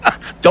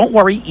Don't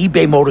worry,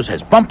 eBay Motors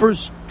has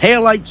bumpers,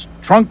 taillights,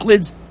 trunk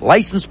lids,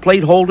 license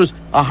plate holders,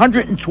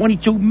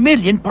 122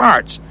 million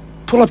parts.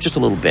 Pull up just a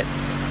little bit.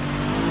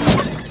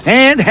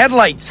 And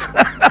headlights.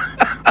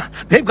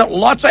 They've got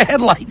lots of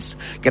headlights.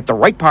 Get the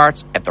right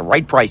parts at the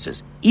right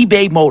prices.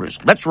 eBay Motors.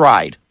 Let's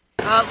ride.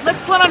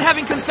 Let's plan on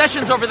having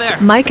concessions over there.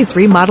 Mike is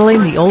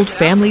remodeling the old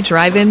family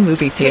drive-in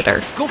movie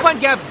theater. Go find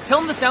Gavin. Tell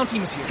him the sound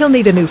team is here. He'll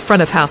need a new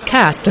front-of-house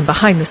cast and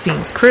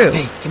behind-the-scenes crew.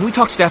 Hey, can we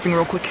talk staffing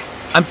real quick?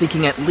 I'm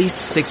thinking at least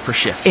 6 per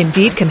shift.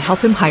 Indeed can help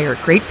him hire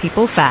great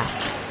people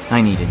fast.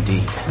 I need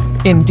Indeed.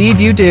 Indeed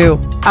you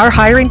do. Our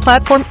hiring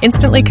platform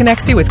instantly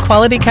connects you with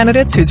quality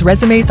candidates whose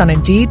resumes on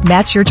Indeed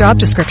match your job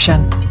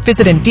description.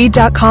 Visit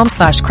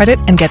Indeed.com/credit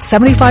and get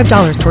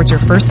 $75 towards your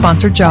first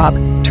sponsored job.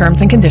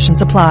 Terms and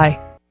conditions apply.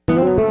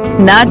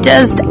 Not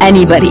just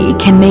anybody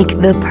can make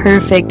the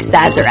perfect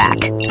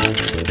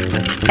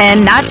Sazerac.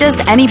 And not just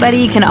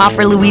anybody can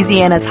offer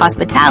Louisiana's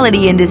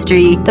hospitality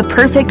industry the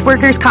perfect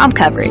workers' comp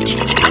coverage.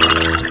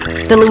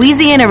 The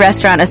Louisiana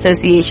Restaurant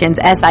Association's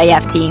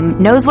SIF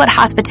team knows what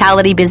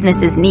hospitality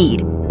businesses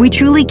need. We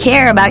truly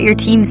care about your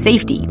team's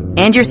safety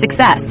and your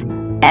success.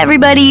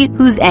 Everybody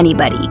who's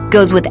anybody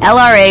goes with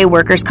LRA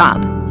workers'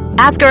 comp.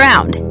 Ask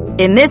around.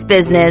 In this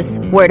business,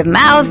 word of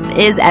mouth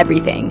is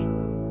everything.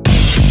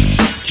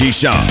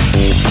 Keyshawn,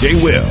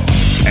 J. Will,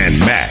 and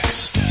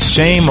Max.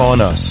 Shame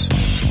on us.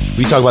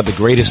 We talk about the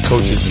greatest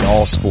coaches in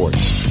all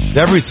sports.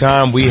 Every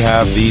time we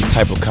have these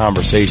type of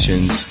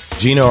conversations,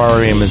 Gino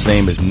Auriemma's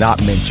name is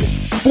not mentioned.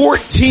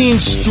 14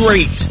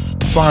 straight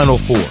Final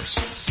Fours,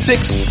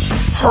 6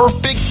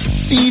 perfect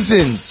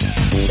seasons,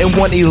 and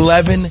won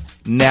 11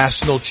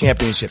 national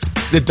championships.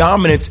 The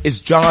dominance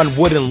is John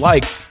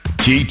Wooden-like.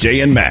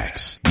 GJ and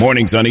Max,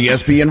 mornings on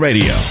ESPN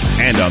Radio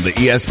and on the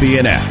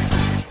ESPN app.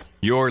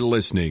 You're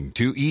listening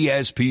to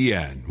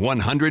ESPN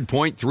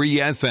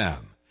 100.3 FM.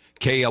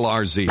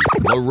 KLRZ,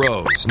 La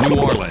Rose, New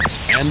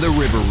Orleans, and the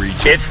River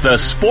Region. It's the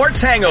Sports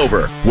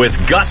Hangover with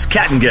Gus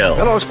Kattengill.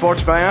 Hello,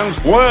 sports fans.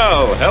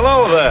 Well,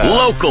 hello there.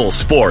 Local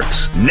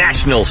sports,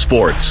 national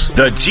sports.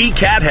 The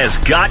GCAT has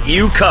got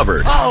you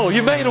covered. Oh,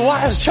 you made a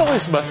wise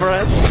choice, my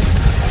friend.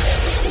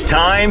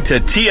 Time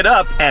to tee it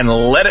up and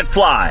let it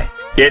fly.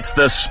 It's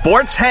the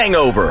Sports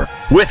Hangover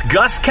with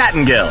Gus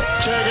Kattengill.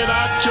 Check it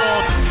out,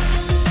 Jordan.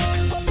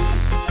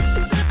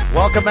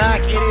 Welcome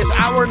back. It is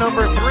hour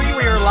number 3.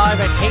 We are live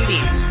at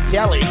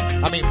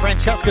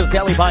Francesca's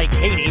Deli by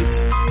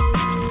Katie's.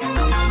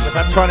 Because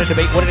I'm trying to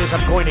debate what it is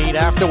I'm going to eat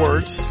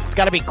afterwards. It's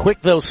got to be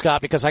quick though,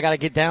 Scott, because I got to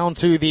get down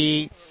to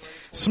the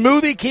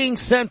Smoothie King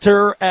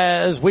Center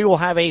as we will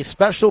have a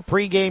special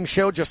pregame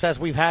show just as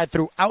we've had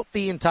throughout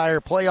the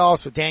entire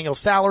playoffs with Daniel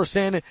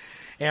Sallerson,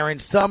 Aaron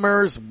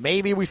Summers.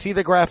 Maybe we see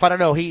the graph. I don't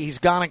know. He's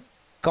gone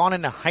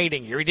into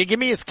hiding here. He did give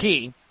me his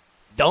key.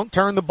 Don't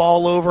turn the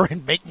ball over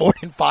and make more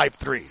than 5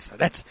 threes.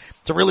 It's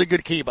a really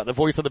good key by the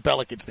voice of the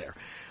Pelicans there.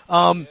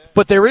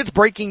 But there is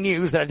breaking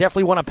news that I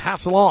definitely want to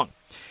pass along.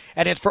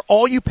 And it's for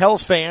all you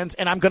Pels fans,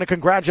 and I'm going to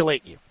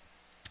congratulate you.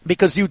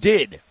 Because you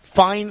did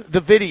find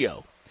the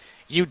video.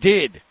 You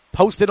did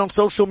post it on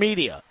social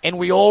media. And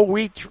we all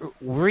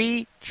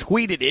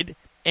retweeted it,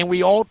 and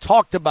we all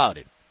talked about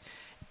it.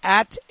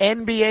 At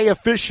NBA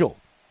Official,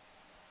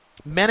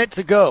 minutes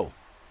ago,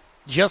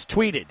 just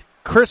tweeted,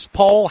 Chris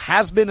Paul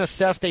has been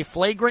assessed a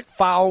flagrant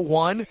foul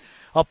 1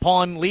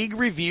 upon league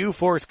review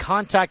for his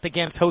contact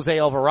against Jose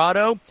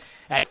Alvarado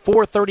at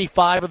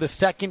 4:35 of the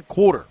second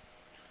quarter,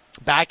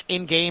 back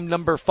in game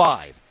number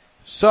 5.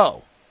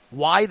 So,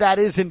 why that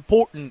is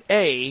important,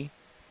 A,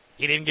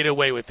 he didn't get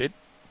away with it,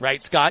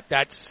 right, Scott?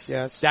 That's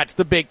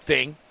the big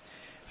thing.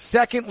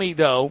 Secondly,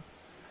 though,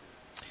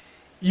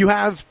 you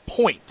have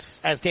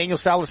points, as Daniel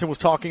Sallerson was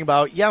talking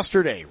about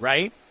yesterday,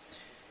 right?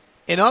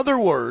 In other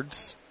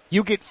words,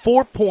 you get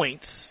 4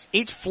 points.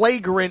 Each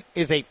flagrant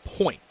is a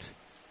point.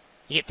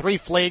 You get 3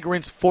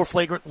 flagrants, 4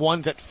 flagrant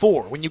ones at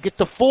 4. When you get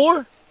to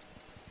 4,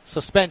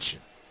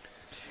 suspension.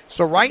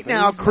 So right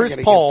now, Chris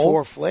Paul,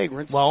 4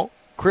 flagrants. Well,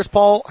 Chris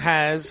Paul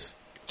has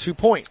 2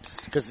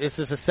 points because this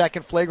is a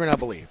second flagrant, I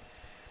believe.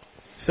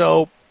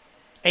 So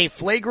a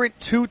flagrant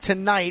 2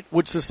 tonight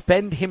would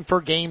suspend him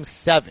for game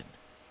 7.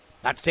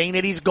 Not saying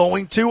that he's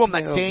going to. I'm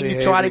not saying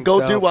you try to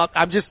go do up.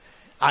 I'm just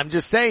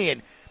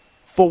saying,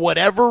 for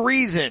whatever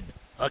reason,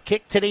 a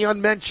kick to the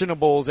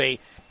unmentionables, the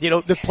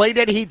play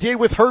that he did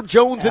with Herb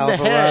Jones in the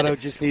head. Alvarado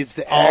just needs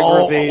to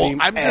aggravate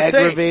him. I'm just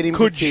saying,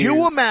 could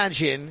you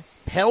imagine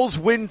Pels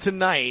win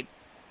tonight?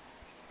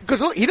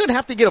 Because look, he didn't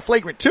have to get a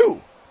flagrant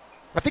 2.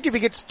 I think if he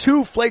gets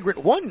 2 flagrant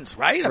 1s,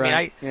 right? Or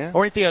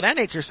anything of that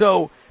nature.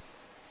 So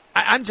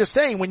I'm just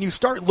saying, when you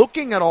start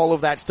looking at all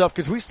of that stuff,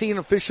 because we've seen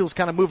officials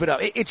kind of move it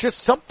up, it's just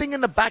something in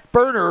the back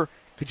burner.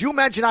 Could you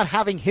imagine not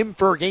having him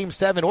for game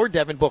 7 or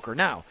Devin Booker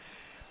now?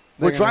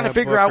 We're trying to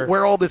figure out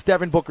where all this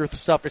Devin Booker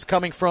stuff is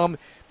coming from.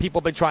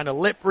 People have been trying to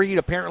lip read.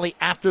 Apparently,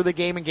 after the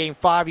game in Game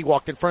 5, he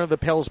walked in front of the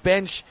Pels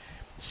bench.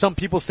 Some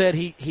people said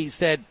he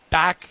said,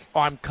 back,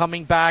 or I'm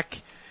coming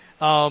back.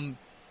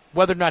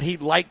 Whether or not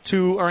he'd like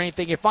to or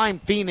anything. If I'm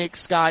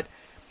Phoenix, Scott,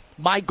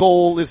 my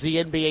goal is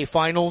the NBA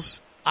Finals.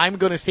 I'm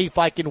going to see if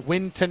I can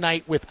win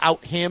tonight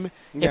without him.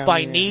 Yeah, if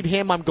I man. need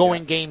him, I'm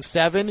going Game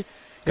 7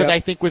 because I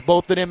think with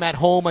both of them at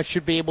home, I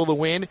should be able to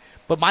win.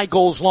 But my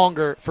goal's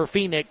longer for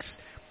Phoenix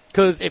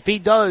because if he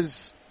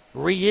does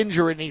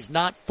re-injure and he's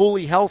not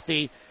fully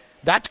healthy,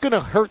 that's going to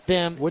hurt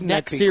them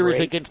next series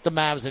against the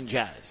Mavs and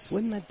Jazz.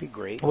 Wouldn't that be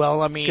great?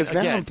 Well, I mean, because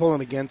now I'm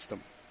pulling against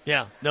them.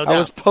 Yeah, no doubt. I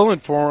was pulling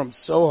for them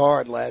so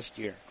hard last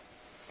year.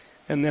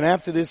 And then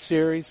after this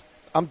series,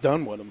 I'm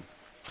done with them.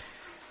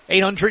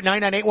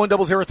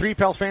 800-998-1003.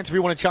 Pals fans, if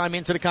you want to chime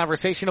into the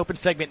conversation, open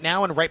segment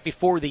now and right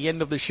before the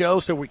end of the show.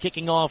 So we're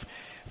kicking off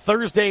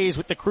Thursdays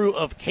with the crew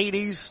of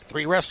Katie's.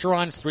 3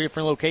 restaurants, 3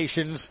 different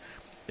locations.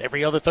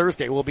 Every other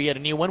Thursday we'll be at a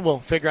new one. We'll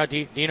figure out,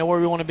 do you know where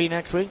we want to be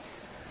next week?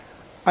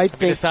 I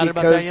think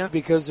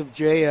because of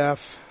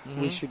JF,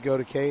 we should go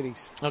to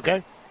Katie's.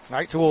 Okay. All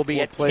right, so we'll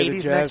be at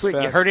Katie's next week.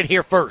 Fest. You heard it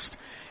here first.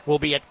 We'll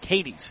be at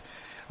Katie's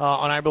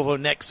on Iberville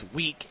next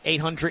week.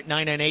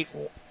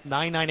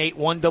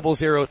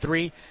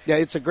 800-998-1003. Yeah,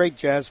 it's a great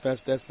Jazz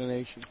Fest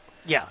destination.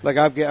 Yeah. Like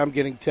I'm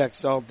getting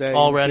texts all day.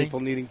 Already? People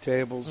needing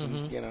tables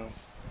and,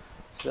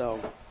 So,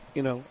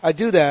 I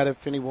do that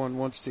if anyone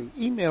wants to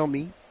email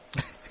me.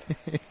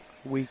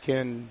 We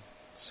can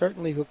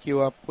certainly hook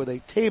you up with a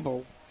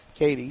table at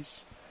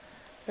Katie's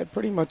at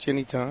pretty much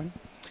any time.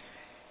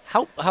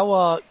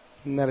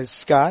 And that is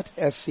Scott,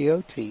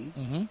 S-C-O-T,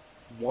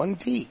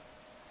 1T,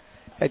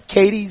 at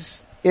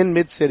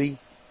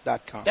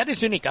katie'sinmidcity.com. That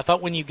is unique. I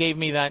thought when you gave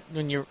me that,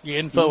 when your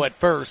info at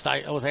first,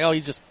 I was like, oh, you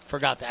just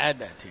forgot to add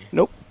that to you.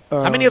 Nope.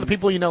 How many other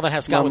people you know that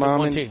have Scott with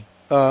mom 1T?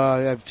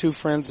 I have 2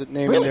 friends that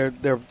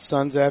named their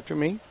sons after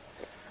me.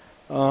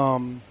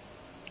 One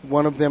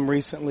of them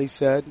recently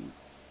said,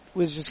 it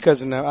was just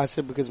because I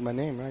said because of my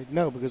name, right?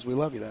 No, because we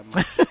love you that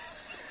much.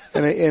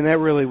 and that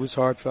really was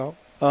heartfelt.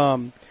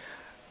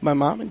 My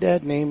mom and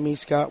dad named me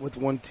Scott with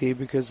 1T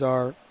because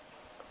our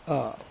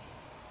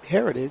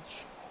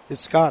heritage is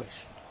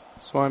Scottish.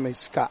 So I'm a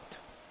Scot.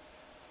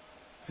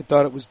 I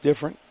thought it was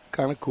different,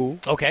 kind of cool.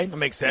 Okay, that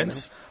makes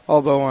sense.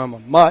 Although I'm a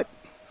mutt,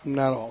 I'm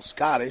not all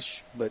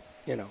Scottish, but,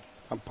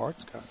 I'm part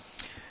Scottish.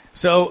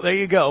 So there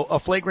you go. A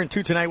flagrant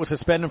 2 tonight was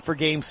suspended for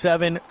Game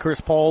 7.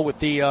 Chris Paul with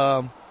the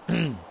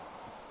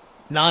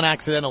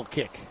non-accidental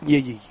kick.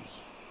 Yeah.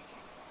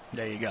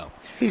 There you go.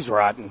 He's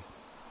rotten.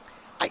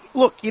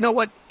 Look, you know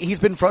what? He's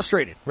been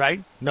frustrated,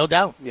 right? No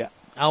doubt. Yeah.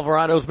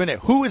 Alvarado's been it.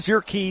 Who is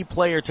your key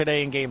player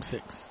today in Game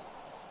 6?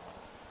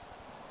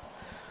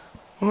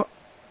 Well,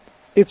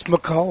 it's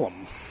McCollum.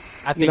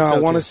 I think so, I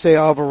want to say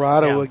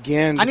Alvarado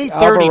again. I need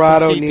 30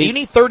 Alvarado from CJ. Do you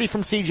need 30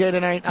 from CJ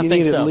tonight? I think so.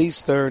 You need at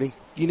least 30.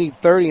 You need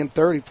 30 and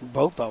 30 from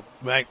both of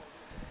them. Right.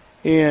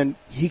 And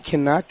he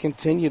cannot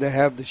continue to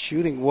have the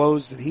shooting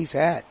woes that he's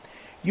had.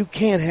 You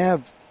can't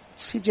have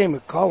CJ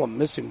McCollum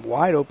missing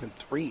wide open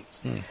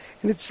threes.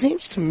 And it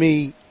seems to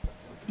me,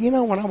 when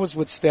I was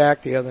with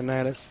Stack the other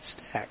night, I said,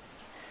 Stack,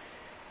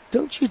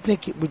 don't you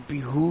think it would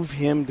behoove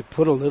him to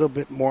put a little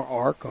bit more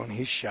arc on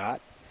his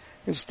shot?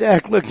 And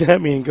Stack looked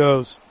at me and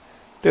goes,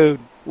 dude,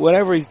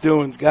 whatever he's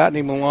doing's gotten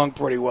him along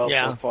pretty well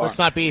so far. Let's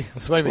not be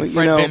Fred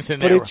Vinson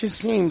but there. it just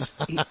seems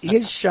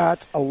his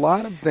shots, a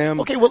lot of them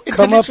it's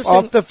come up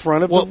off the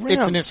front of the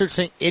rim. It's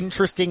an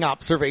interesting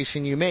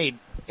observation you made.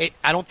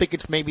 I don't think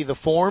it's maybe the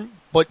form,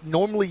 but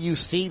normally you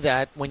see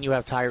that when you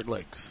have tired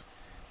legs.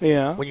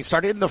 Yeah. When you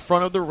start in the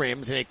front of the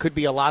rims, and it could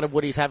be a lot of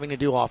what he's having to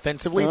do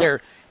offensively,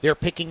 they're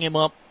picking him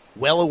up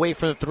well away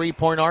from the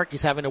three-point arc.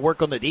 He's having to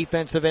work on the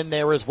defensive end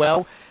there as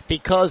well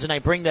because, and I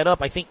bring that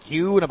up, I think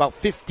you and about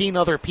 15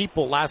 other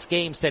people last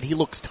game said he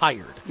looks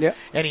tired. Yeah.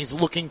 And he's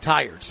looking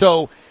tired.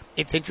 So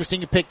it's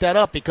interesting you pick that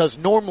up because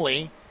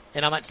normally,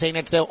 and I'm not saying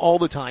that's all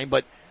the time,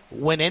 but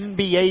when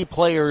NBA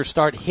players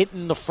start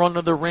hitting the front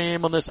of the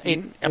rim on this,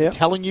 I'm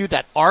telling you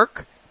that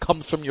arc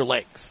comes from your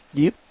legs.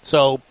 Yep.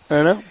 So,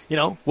 I know.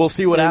 We'll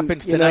see what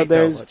happens tonight.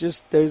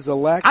 There's a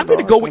lack I'm of going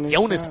to go with arc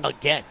Jonas shots.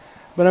 again.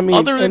 But I mean,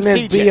 other than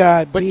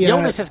CJ, but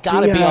Jonas has got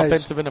to be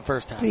offensive in the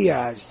first half.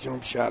 B.I.'s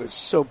jump shot is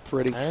so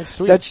pretty. That's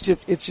sweet.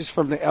 It's just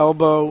from the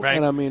elbow, right.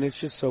 And I mean, it's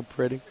just so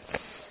pretty.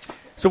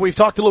 So we've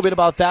talked a little bit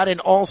about that, and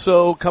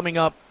also coming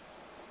up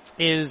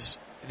is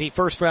the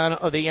first round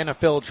of the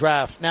NFL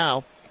draft.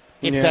 Now,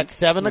 it's at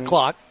 7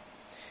 o'clock,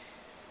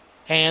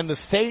 and the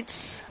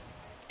Saints,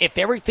 if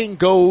everything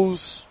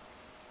goes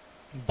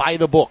by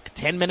the book,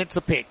 10 minutes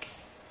a pick.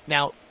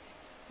 Now,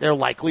 there'll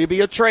likely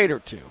be a trade or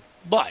two,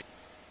 but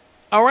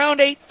around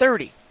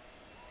 8:30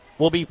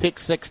 will be pick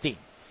 16.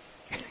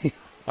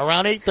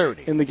 Around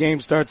 8:30. And the game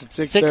starts at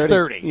 6:30.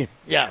 6:30. Yeah.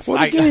 Yes.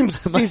 Well,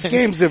 these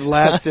games have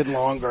lasted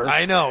longer.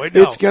 I know.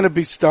 It's going to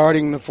be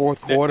starting the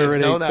fourth quarter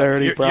at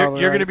 8:30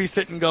 probably. You're going to be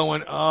sitting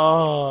going,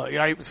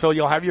 so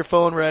you'll have your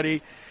phone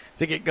ready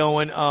to get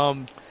going.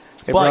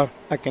 Hey, bro,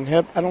 I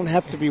don't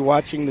have to be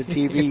watching the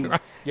TV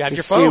you have to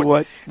your see phone.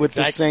 what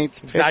the Saints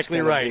pick's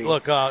exactly right. Be.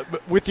 Look,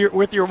 with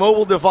your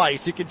mobile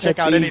device, you can check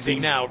That's out anything easy.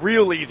 now.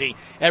 Real easy.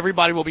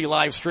 Everybody will be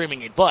live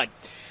streaming it. But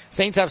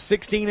Saints have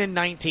 16 and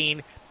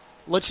 19.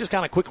 Let's just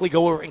kind of quickly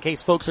go over in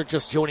case folks are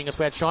just joining us.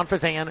 We had Sean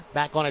Fazan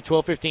back on at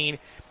 12:15.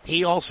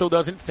 He also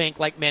doesn't think,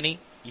 like many,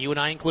 you and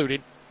I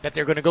included, that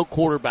they're going to go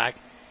quarterback.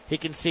 He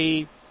can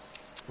see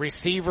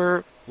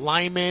receiver,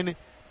 lineman,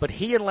 but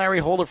he and Larry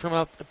Holder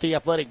from The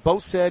Athletic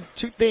both said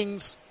two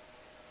things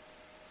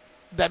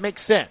that make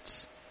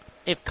sense.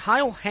 If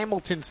Kyle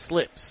Hamilton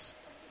slips,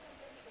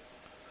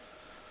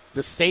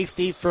 the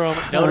safety from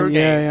Notre Dame.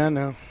 Yeah, I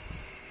know.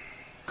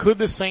 Could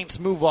the Saints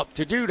move up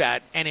to do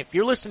that? And if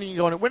you're listening, you're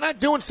going, we're not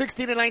doing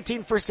 16 and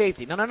 19 for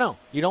safety. No.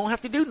 You don't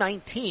have to do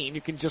 19.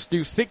 You can just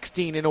do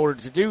 16 in order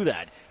to do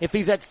that. If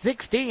he's at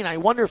 16, I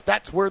wonder if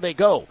that's where they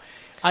go.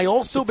 I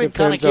also been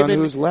kind of given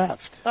who's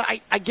left.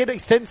 I get a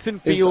sense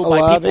and feel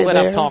by people that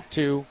I've talked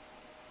to.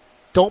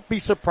 Don't be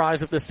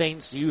surprised if the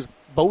Saints use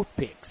both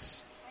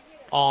picks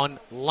on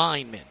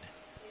linemen,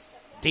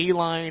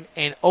 D-line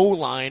and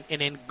O-line,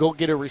 and then go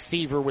get a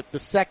receiver with the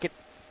second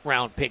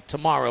round pick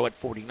tomorrow at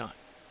 49.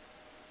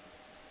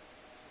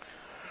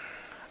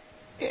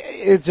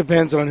 It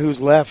depends on who's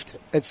left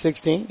at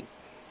 16.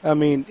 I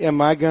mean,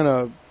 am I going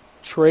to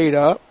trade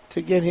up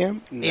to get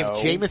him? No.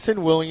 If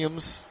Jameson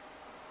Williams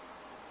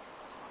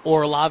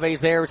or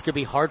Olave's there, it's going to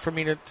be hard for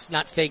me to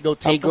not say go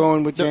take him. I'm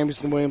going with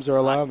Jameson Williams or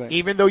Olave.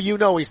 Even though you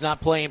know he's not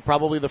playing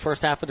probably the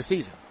first half of the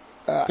season.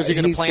 Because you're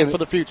going to plan for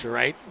the future,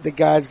 right? The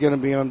guy's going to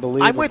be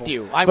unbelievable. I'm with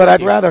you. But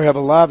I'd rather have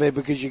Olave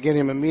because you get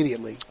him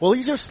immediately. Well,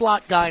 he's your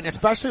slot guy, and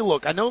especially,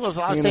 look, I know there's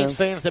a lot of Saints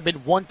fans that have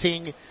been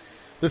wanting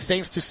the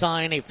Saints to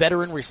sign a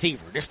veteran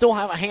receiver. They still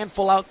have a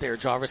handful out there.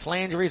 Jarvis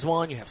Landry's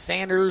one. You have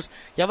Sanders.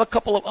 You have a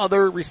couple of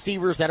other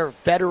receivers that are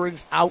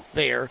veterans out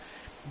there.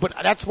 But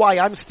that's why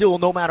I'm still,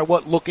 no matter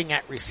what, looking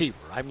at receiver.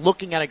 I'm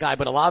looking at a guy.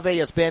 But Olave,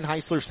 as Ben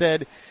Heisler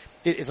said,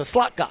 is a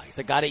slot guy. He's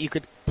a guy that you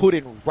could put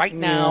in right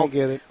now. I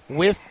get it.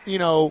 With,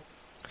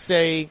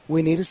 say.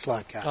 We need a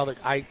slot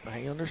guy.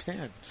 I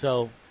understand.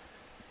 So.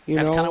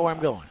 That's kind of where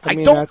I'm going. I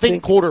don't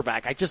think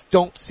quarterback. I just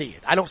don't see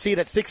it. I don't see it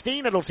at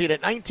 16. I don't see it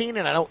at 19,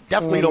 and I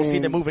definitely don't see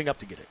them moving up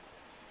to get it.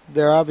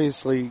 They're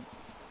obviously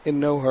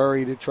in no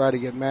hurry to try to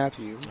get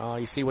Matthew. Oh,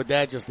 you see what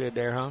Dad just did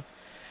there, huh?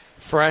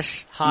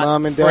 Fresh, hot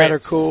Mom and Fritz. Dad are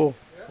cool.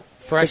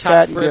 Fresh,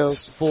 hot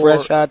Fritz for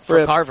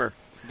Carver.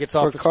 Gets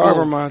off for at Carver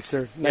school.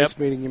 Monster. Nice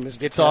meeting you, Mr.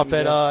 Gets off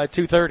at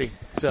 2:30.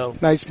 So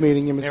nice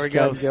meeting you, Mr. There he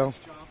goes.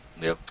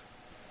 Yep.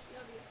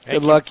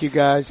 Good luck, you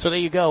guys. So there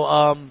you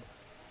go.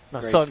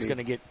 My Great son's beat. going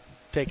to get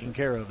taken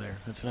care of there.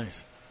 That's nice.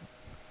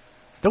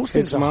 Those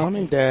things His mom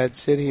and dad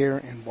sit here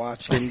and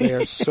watch him. They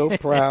are so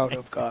proud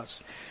of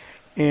Gus.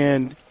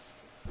 And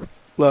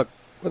look,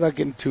 without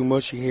getting too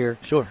mushy here,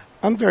 sure,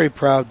 I'm very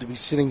proud to be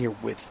sitting here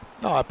with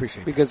you. Oh, I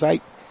appreciate it. Because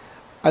I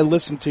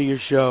listened to your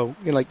show.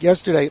 Like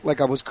yesterday,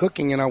 I was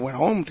cooking and I went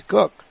home to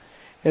cook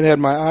and had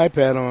my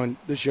iPad on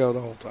the show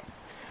the whole time.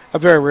 I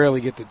very rarely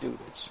get to do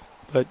this,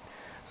 but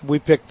we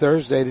picked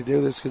Thursday to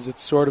do this because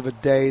it's sort of a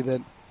day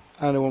that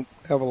I don't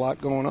have a lot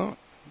going on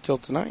until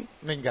tonight.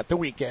 Then you got the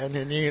weekend,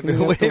 and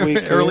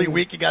early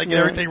week, you got to get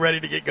everything ready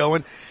to get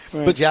going.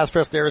 Right. But Jazz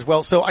Fest there as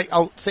well. So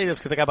I'll say this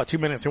because I got about 2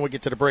 minutes and we'll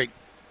get to the break.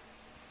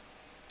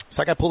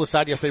 So I got pulled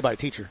aside yesterday by a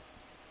teacher,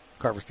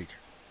 Carver's teacher.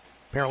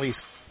 Apparently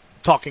he's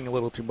talking a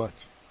little too much.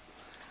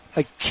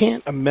 I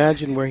can't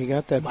imagine where he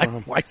got that from.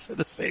 My wife said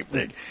the same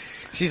thing.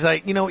 She's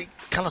like, he kind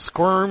of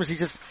squirms. He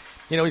just,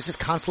 he's just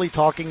constantly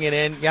talking it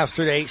in.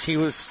 Yesterday she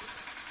was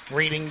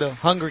reading the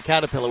Hungry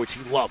Caterpillar, which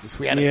he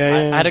loves. I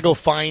had to go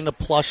find a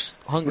plush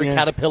Hungry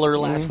Caterpillar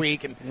last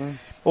week and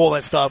all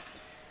that stuff.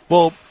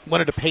 Well,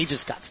 one of the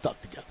pages got stuck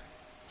together.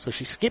 So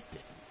she skipped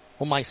it.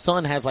 Well, my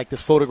son has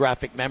this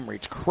photographic memory.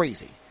 It's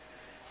crazy.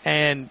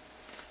 And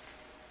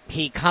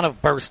he kind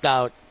of burst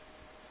out,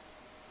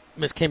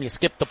 Miss Kim, you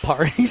skipped the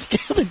part. He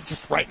skipped it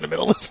just right in the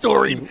middle of the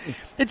story.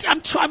 I'm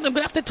going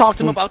to have to talk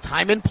to him about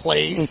time and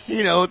place,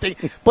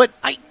 But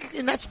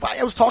that's why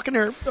I was talking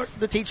to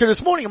the teacher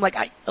this morning. I'm like,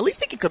 at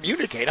least they can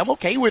communicate. I'm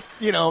okay with,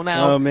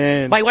 now. Oh,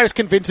 man. My wife's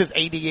convinced it's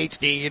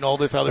ADHD and all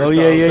this other stuff.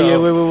 Yeah.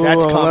 So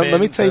that's coming.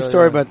 Let me tell you a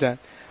story about that.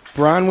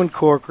 Bronwyn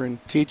Corcoran,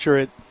 teacher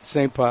at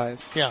St.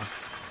 Pius. Yeah.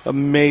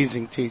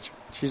 Amazing teacher.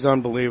 She's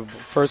unbelievable.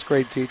 First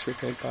grade teacher at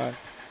St. Pius.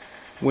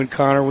 When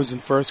Connor was in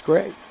first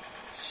grade.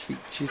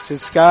 She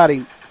says,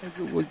 Scotty, I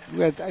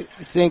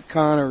think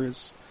Connor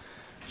is,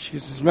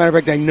 as a matter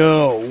of fact, I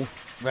know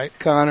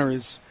Connor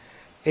is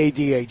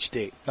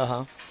ADHD.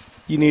 Uh-huh.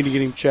 You need to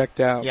get him checked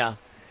out. Yeah.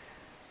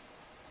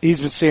 He's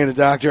been seeing a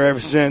doctor ever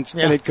since,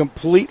 and it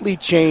completely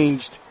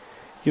changed.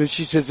 She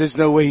says, there's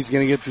no way he's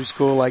going to get through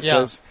school like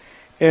this.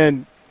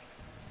 And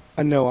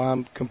I know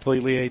I'm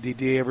completely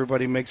ADD.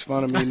 Everybody makes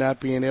fun of me not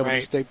being able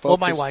to stay focused. Well,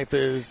 my wife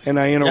is. And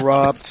I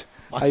interrupt.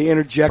 I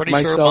interject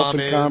myself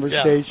in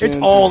conversations.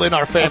 It's all in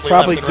our family. I've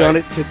probably done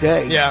it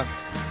today. Yeah.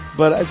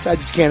 But I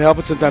just can't help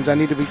it sometimes. I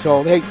need to be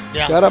told, hey,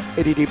 shut up,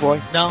 ADD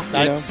boy. No,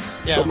 that's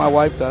what my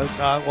wife does.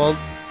 I've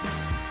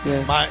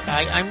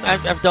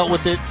dealt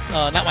with it,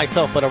 not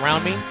myself, but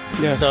around me.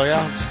 Yeah. So,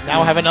 now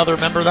I have another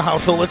member of the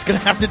household that's going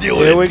to have to deal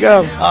with it. Here we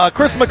go.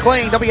 Chris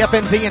McClain,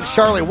 WFNZ in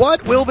Charlotte.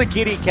 What will the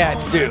Kitty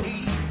Cats do?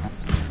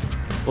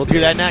 We'll do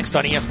that next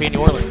on ESPN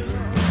New Orleans.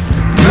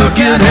 Look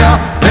at here,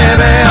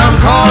 baby, I'm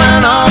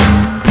calling up,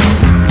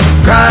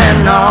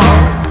 crying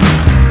out,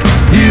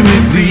 hear me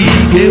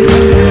bleed,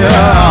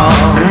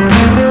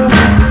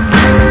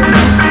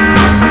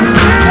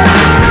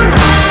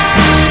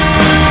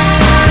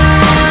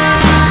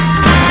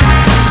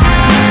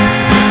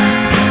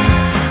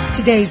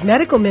 Today's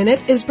Medical Minute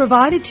is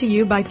provided to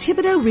you by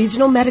Thibodaux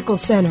Regional Medical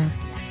Center.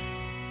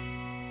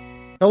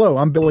 Hello,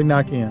 I'm Billy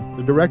Nakian,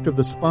 the director of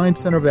the Spine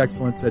Center of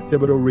Excellence at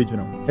Thibodaux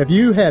Regional. Have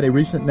you had a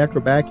recent neck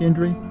or back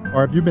injury?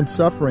 Or have you been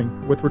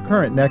suffering with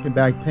recurrent neck and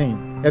back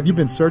pain? Have you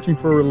been searching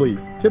for relief?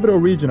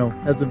 Thibodaux Regional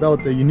has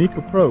developed a unique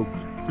approach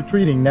to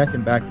treating neck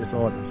and back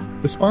disorders.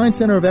 The Spine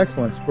Center of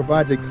Excellence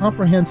provides a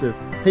comprehensive,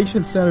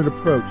 patient-centered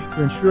approach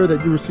to ensure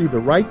that you receive the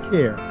right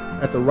care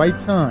at the right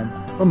time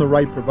from the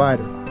right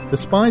provider. The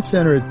Spine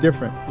Center is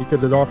different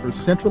because it offers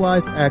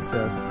centralized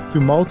access to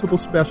multiple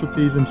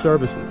specialties and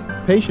services.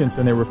 Patients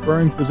and their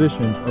referring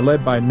physicians are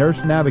led by a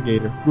nurse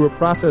navigator through a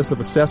process of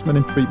assessment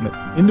and treatment,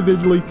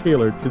 individually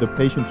tailored to the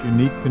patient's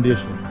unique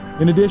condition.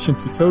 In addition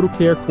to total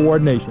care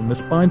coordination, the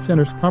Spine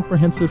Center's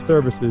comprehensive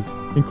services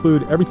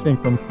include everything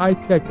from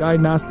high-tech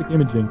diagnostic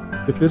imaging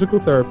to physical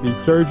therapy,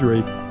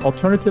 surgery,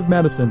 alternative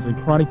medicines, and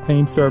chronic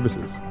pain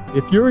services.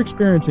 If you're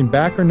experiencing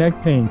back or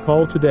neck pain,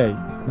 call today,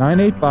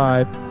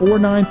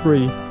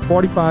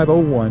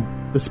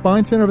 985-493-4501. The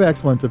Spine Center of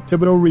Excellence of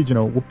Thibodaux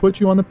Regional will put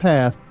you on the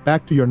path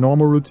back to your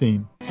normal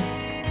routine.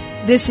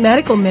 This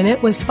Medical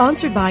Minute was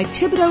sponsored by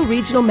Thibodaux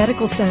Regional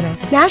Medical Center,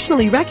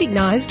 nationally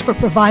recognized for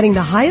providing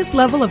the highest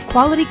level of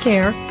quality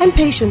care and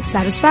patient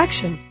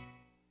satisfaction.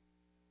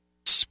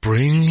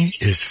 Spring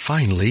is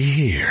finally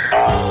here.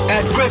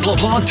 At Greg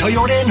LeBlanc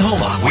Toyota in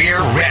Houma, we're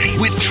ready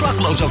with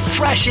truckloads of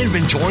fresh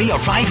inventory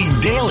arriving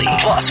daily.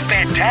 Plus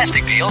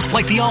fantastic deals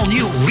like the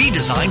all-new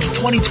redesigned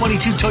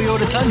 2022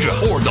 Toyota Tundra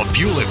or the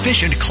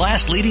fuel-efficient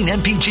class-leading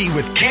MPG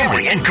with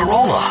Camry and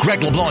Corolla.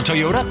 Greg LeBlanc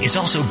Toyota is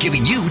also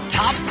giving you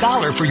top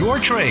dollar for your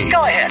trade.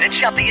 Go ahead and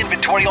shop the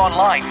inventory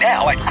online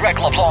now at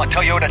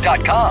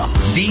GregLeBlancToyota.com.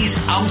 These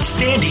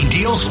outstanding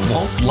deals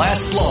won't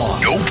last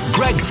long. Nope.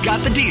 Greg's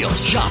got the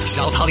deals. Shop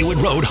South Hollywood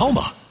Road,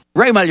 Houma.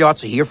 Ray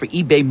Magliozzi here for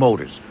eBay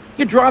Motors.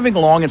 You're driving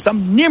along and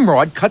some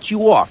nimrod cuts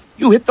you off.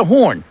 You hit the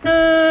horn.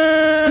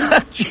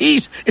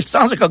 Jeez, it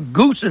sounds like a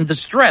goose in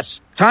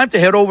distress. Time to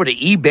head over to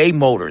eBay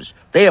Motors.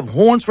 They have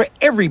horns for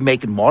every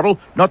make and model,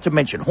 not to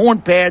mention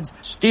horn pads,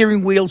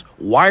 steering wheels,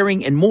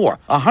 wiring, and more.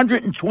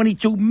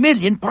 122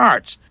 million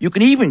parts. You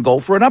can even go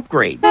for an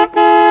upgrade.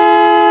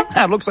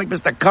 That looks like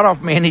Mr.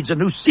 Cutoff Man needs a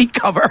new seat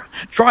cover.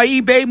 Try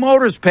eBay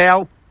Motors,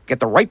 pal. Get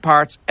the right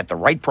parts at the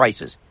right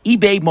prices.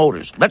 eBay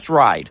Motors. Let's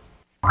ride.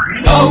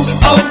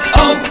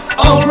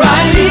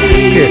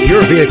 O'Reilly. If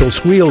your vehicle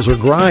squeals or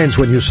grinds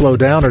when you slow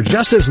down or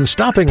just isn't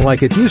stopping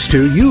like it used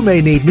to, you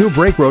may need new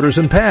brake rotors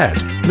and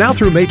pads. Now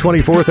through May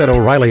 24th at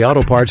O'Reilly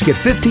Auto Parts, get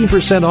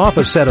 15% off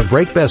a set of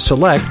Brake Best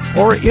Select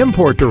or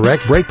Import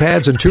Direct brake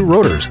pads and 2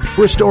 rotors.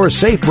 Restore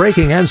safe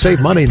braking and save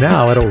money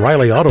now at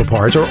O'Reilly Auto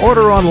Parts or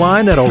order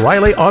online at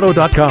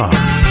O'ReillyAuto.com.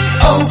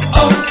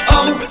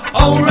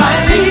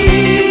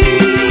 O'Reilly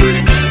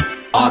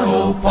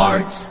Auto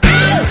Parts.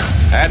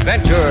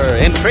 Adventure,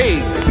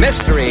 intrigue,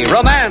 mystery,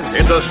 romance.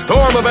 It's a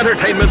storm of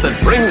entertainment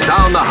that brings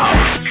down the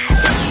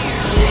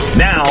house.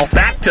 Now,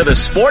 back to the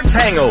Sports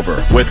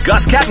Hangover with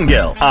Gus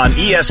Kattengill on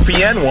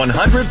ESPN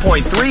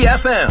 100.3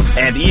 FM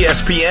and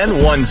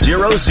ESPN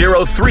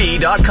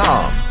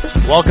 1003.com.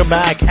 Welcome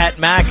back at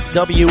Mac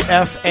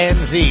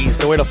WFNZ. It's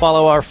the way to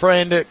follow our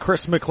friend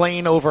Chris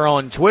McLean over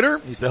on Twitter.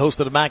 He's the host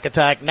of the Mac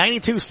Attack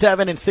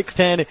 92.7 and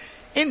 610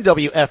 in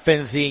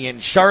WFNZ in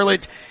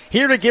Charlotte.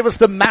 Here to give us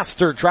the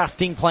master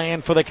drafting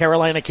plan for the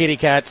Carolina Kitty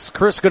Cats.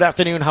 Chris, good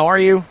afternoon. How are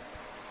you?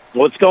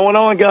 What's going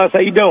on, Gus? How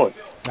you doing?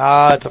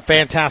 It's a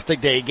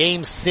fantastic day.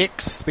 Game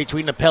 6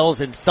 between the Pels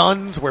and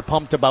Suns. We're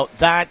pumped about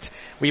that.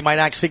 We might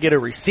actually get a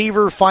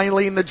receiver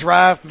finally in the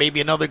draft,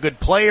 maybe another good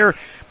player.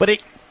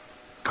 But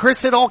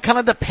Chris, it all kind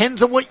of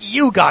depends on what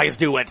you guys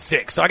do at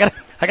 6. So I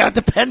gotta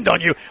depend on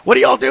you. What are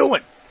y'all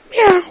doing?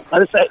 Yeah.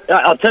 I'll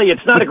tell you,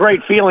 it's not a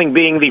great feeling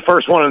being the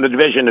first one in the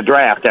division to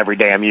draft every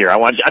damn year.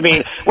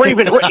 We're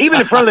even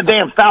in front of the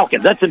damn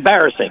Falcons. That's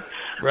embarrassing.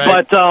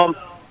 Right. But,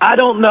 I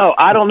don't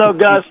know,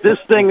 Gus. This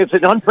thing is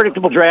an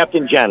unpredictable draft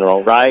in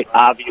general, right?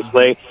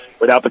 Obviously,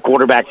 without the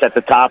quarterbacks at the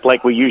top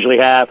like we usually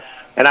have.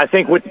 And I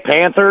think with the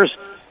Panthers,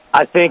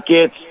 I think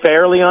it's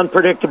fairly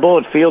unpredictable.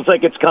 It feels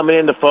like it's coming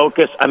into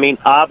focus.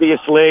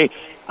 Obviously,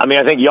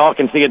 I think y'all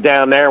can see it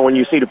down there when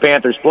you see the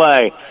Panthers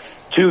play.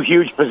 2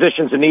 huge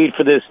positions of need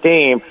for this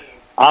team.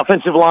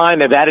 Offensive line,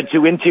 they've added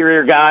 2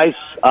 interior guys,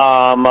 in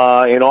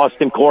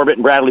Austin Corbett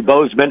and Bradley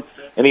Bozeman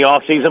in the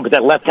offseason, but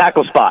that left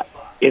tackle spot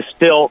is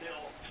still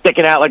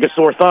sticking out like a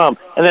sore thumb.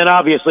 And then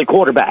obviously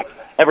quarterback.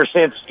 Ever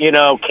since,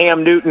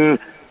 Cam Newton,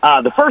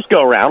 the first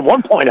go around,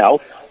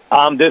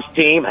 1.0, this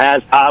team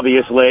has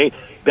obviously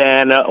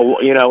been,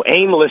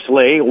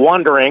 aimlessly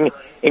wandering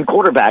in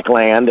quarterback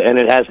land, and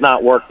it has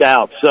not worked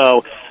out.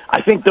 So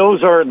I think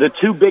those are the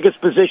 2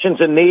 biggest positions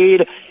in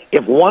need.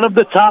 If one of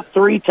the top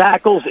 3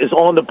 tackles is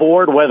on the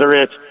board, whether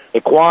it's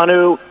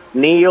Ekwonu,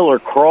 Neal, or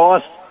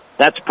Cross,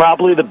 that's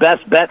probably the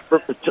best bet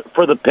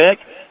for the pick.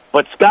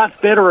 But Scott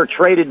Fitterer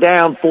traded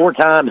down 4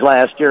 times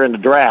last year in the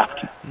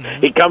draft.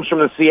 He comes from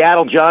the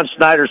Seattle John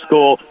Schneider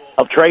School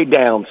of trade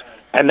downs,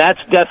 and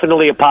that's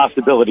definitely a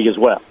possibility as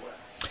well.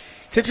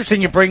 It's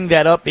interesting you bring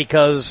that up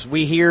because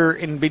we hear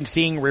and been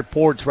seeing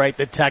reports, right?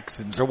 The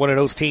Texans are one of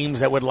those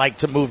teams that would like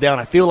to move down.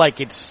 I feel like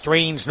it's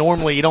strange.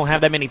 Normally you don't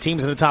have that many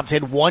teams in the top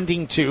 10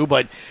 wanting to,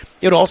 but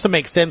it also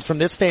makes sense from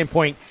this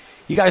standpoint.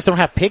 You guys don't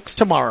have picks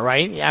tomorrow,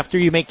 right? After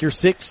you make your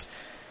sixth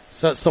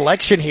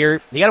selection here,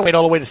 you got to wait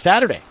all the way to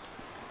Saturday.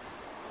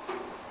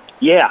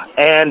 Yeah,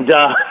 and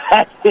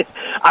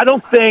I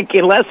don't think,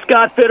 unless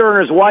Scott Fitter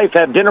and his wife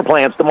have dinner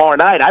plans tomorrow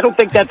night, I don't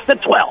think that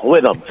sits well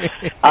with him.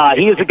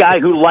 He is a guy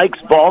who likes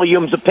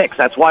volumes of picks.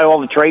 That's why all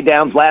the trade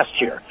downs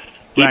last year.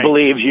 He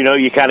believes,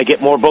 you kind of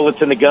get more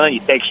bullets in the gun, you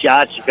take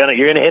shots, you're gonna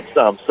hit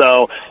some.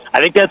 So I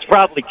think that's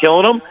probably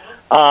killing him.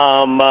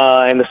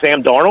 And the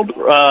Sam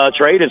Darnold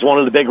trade is one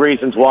of the big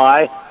reasons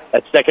why.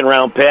 That second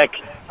round pick.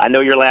 I know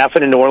you're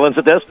laughing in New Orleans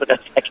at this, but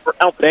that second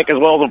round pick, as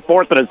well as a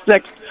fourth and a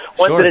sixth,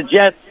 went to the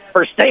Jets.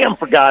 For Sam,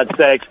 for God's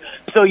sakes.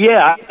 So,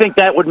 yeah, I think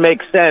that would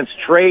make sense.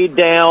 Trade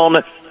down.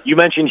 You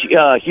mentioned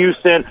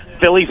Houston.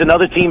 Philly's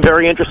another team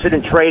very interested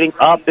in trading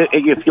up.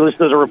 If you listen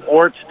to the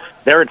reports,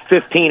 they're at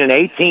 15 and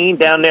 18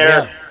 down there.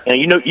 Yeah.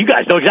 And you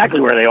guys know exactly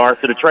where they are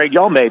for the trade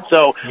y'all made.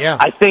 So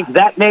I think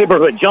that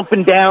neighborhood,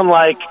 jumping down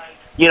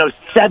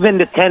 7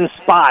 to 10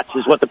 spots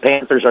is what the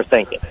Panthers are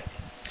thinking.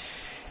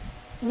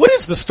 What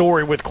is the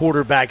story with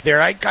quarterback there?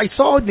 I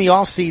saw in the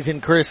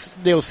offseason, Chris,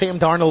 Sam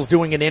Darnold's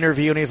doing an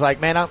interview and he's like,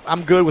 man,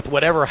 I'm good with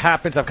whatever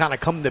happens. I've kind of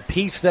come to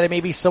peace that I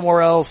may be somewhere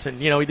else. And,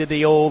 he did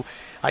the old,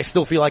 I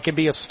still feel I can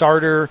be a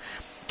starter.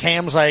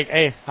 Cam's like,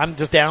 hey, I'm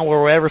just down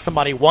wherever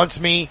somebody wants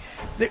me.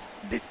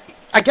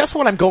 I guess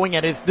what I'm going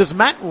at is, does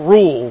Matt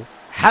Rule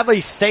have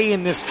a say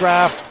in this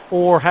draft,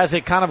 or has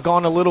it kind of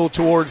gone a little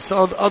towards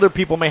other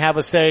people may have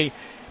a say?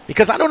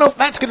 Because I don't know if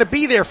Matt's going to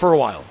be there for a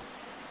while.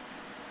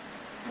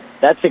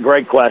 That's a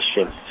great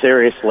question,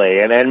 seriously.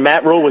 And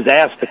Matt Rule was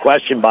asked the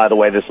question, by the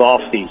way, this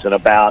offseason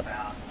about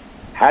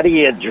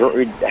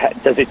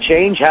does it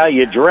change how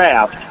you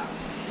draft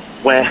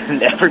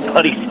when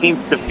everybody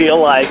seems to feel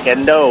like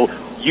and know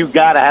you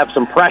got to have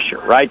some pressure,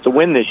 right, to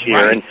win this year.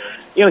 Right.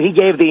 And, he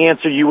gave the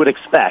answer you would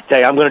expect.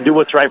 Hey, I'm going to do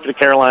what's right for the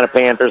Carolina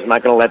Panthers. I'm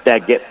not going to let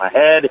that get in my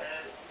head.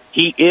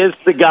 He is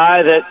the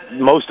guy that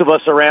most of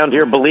us around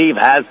here believe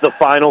has the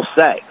final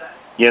say,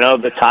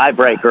 the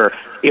tiebreaker,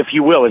 if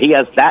you will. He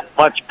has that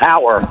much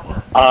power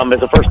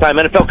as a first-time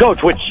NFL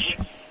coach, which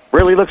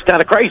really looks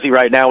kind of crazy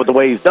right now with the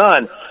way he's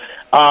done.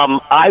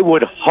 I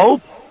would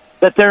hope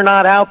that they're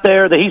not out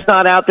there, that he's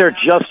not out there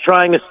just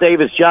trying to save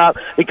his job,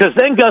 because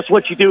then, Gus,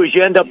 what you do is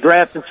you end up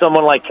drafting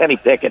someone like Kenny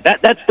Pickett.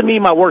 That's, to me,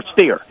 my worst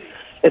fear,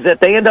 is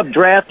that they end up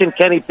drafting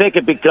Kenny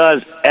Pickett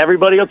because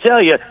everybody will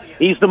tell you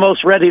he's the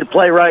most ready to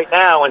play right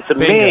now. And to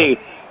me,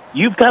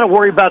 you've got to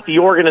worry about the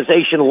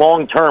organization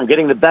long-term,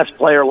 getting the best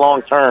player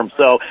long-term.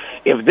 So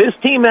if this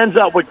team ends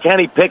up with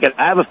Kenny Pickett,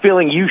 I have a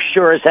feeling you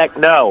sure as heck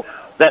know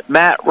that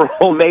Matt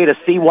Rule made a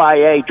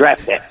CYA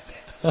draft pick.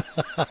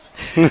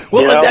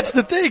 Well, that's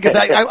the thing, because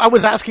I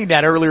was asking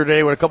that earlier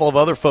today with a couple of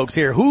other folks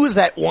here. Who is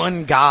that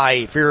one guy,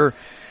 if you're,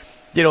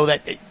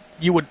 that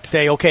you would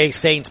say, okay,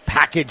 Saints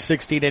package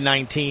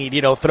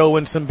 16-19, throw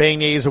in some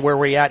beignets or where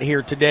we're at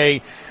here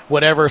today,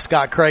 whatever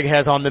Scott Craig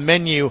has on the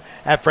menu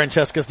at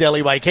Francesca's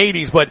Deli by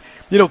Katie's. But,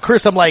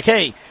 Chris, I'm like,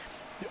 hey,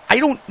 I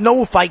don't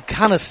know if I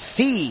kind of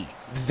see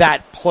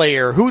that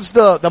player. Who's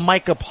the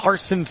Micah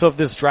Parsons of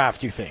this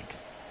draft, you think?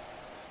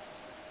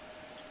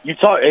 You're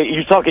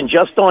talking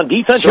just on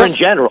defense or in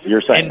general,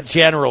 you're saying? In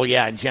general,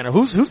 yeah, in general.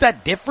 Who's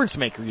that difference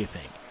maker, you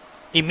think?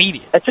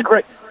 Immediate. It's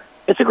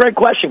a great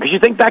question, because you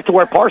think back to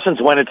where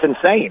Parsons went, it's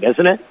insane,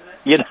 isn't it?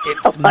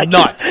 It's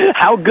nuts.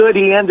 How good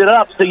he ended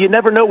up, so you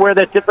never know where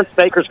that difference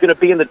maker's going to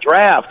be in the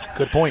draft.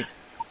 Good point.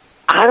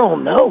 I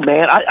don't know,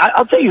 man.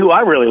 I'll tell you who I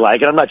really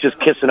like, and I'm not just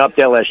kissing up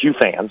to LSU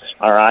fans,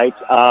 all right?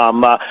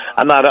 I'm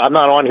not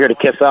on here to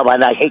kiss up.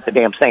 I hate the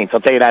damn Saints.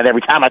 I'll tell you that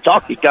every time I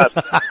talk to you guys.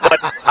 But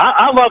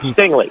I love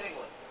Stingley.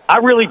 I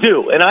really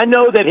do. And I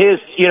know that his,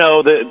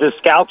 the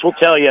scouts will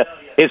tell you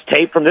his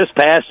tape from this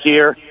past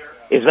year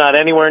is not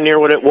anywhere near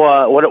what it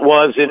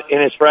was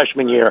in his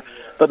freshman year.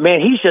 But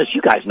man,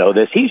 you guys know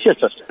this, he's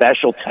just a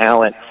special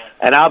talent.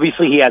 And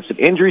obviously he had some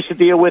injuries to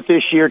deal with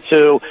this year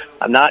too.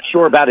 I'm not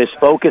sure about his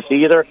focus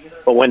either.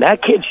 But when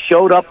that kid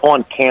showed up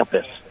on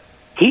campus,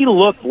 he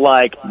looked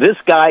like this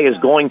guy is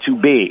going to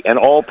be an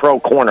all-pro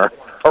corner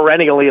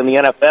perennially in the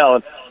NFL.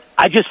 And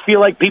I just feel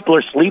like people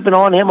are sleeping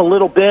on him a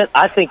little bit.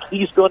 I think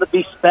he's going to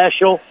be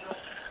special.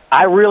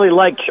 I really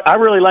like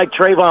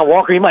Trayvon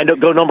Walker. He might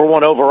go number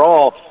one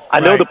overall. I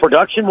know the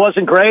production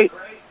wasn't great,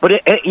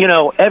 but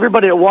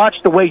everybody that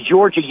watched the way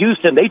Georgia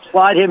used him, they'd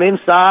slide him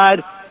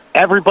inside.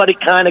 Everybody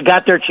kind of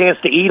got their chance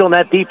to eat on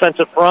that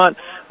defensive front.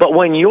 But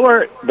when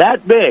you're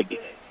that big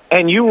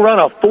and you run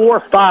a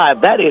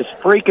 4.5, that is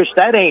freakish.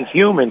 That ain't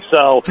human.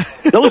 So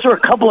those are a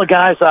couple of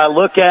guys I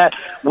look at.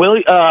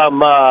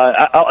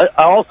 I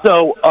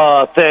also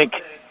think,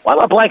 why am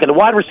I blanking? The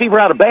wide receiver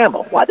out of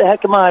Bama. Why the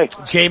heck am I?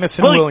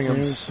 Jamison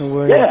Williams.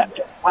 Yeah.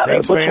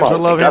 Saints fans will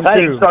love him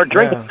too.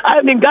 I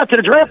haven't even got to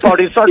the draft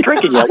party to start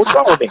drinking yet. What's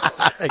wrong with me?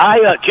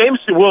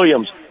 Jamison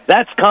Williams,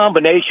 that's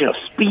combination of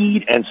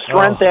speed and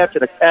strength after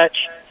the catch.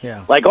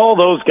 Yeah. Like all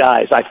those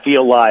guys, I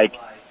feel like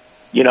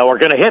are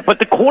going to hit. But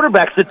the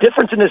quarterbacks, the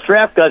difference in this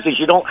draft, Gus, is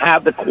you don't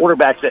have the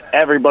quarterbacks that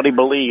everybody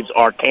believes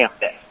are camp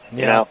day.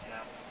 You know?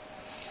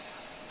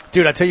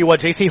 Dude, I tell you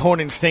what, J.C.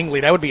 Horn and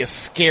Stingley, that would be a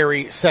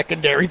scary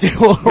secondary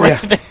duo right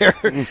there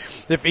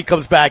if he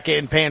comes back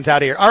and pans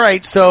out here. All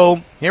right,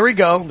 so here we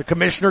go. The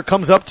commissioner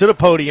comes up to the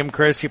podium,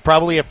 Chris. You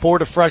probably have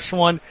poured a fresh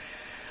one.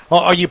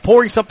 Are you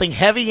pouring something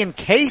heavy in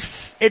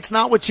case it's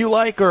not what you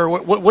like, or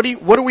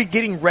what are we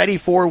getting ready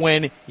for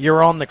when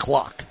you're on the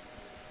clock?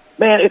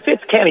 Man, if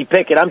it's Kenny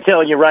Pickett, I'm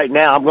telling you right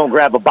now, I'm going to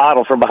grab a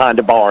bottle from behind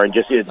the bar and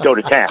just go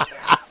to town.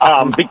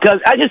 Because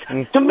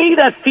to me,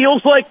 that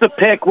feels like the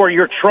pick where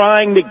you're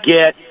trying to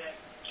get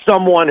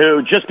someone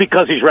who, just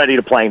because he's ready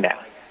to play now.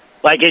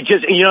 Like, it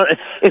just,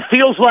 it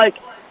feels like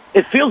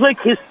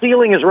his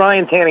ceiling is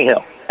Ryan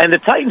Tannehill. And the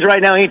Titans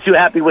right now ain't too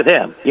happy with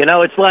him.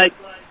 It's like,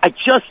 I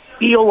just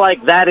feel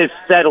like that is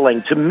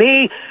settling. To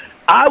me,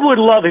 I would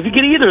love, if you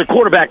get either the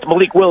quarterback,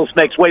 Malik Willis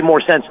makes way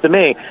more sense to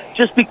me,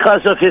 just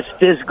because of his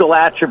physical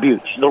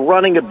attributes, the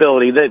running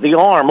ability, the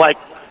arm. Like,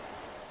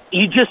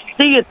 you just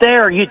see it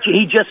there.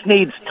 He just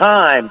needs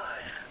time.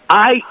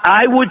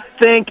 I would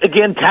think,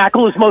 again,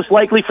 tackle is most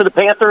likely for the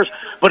Panthers,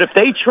 but if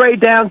they trade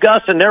down,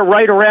 Gus, and they're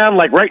right around,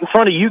 like right in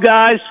front of you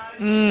guys,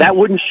 that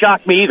wouldn't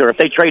shock me either if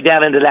they trade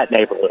down into that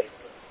neighborhood.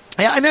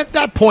 Yeah, and at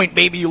that point,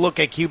 maybe you look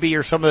at QB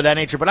or something of that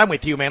nature, but I'm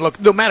with you, man. Look,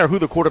 no matter who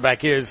the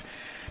quarterback is,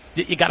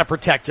 you got to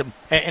protect him,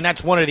 and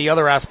that's one of the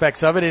other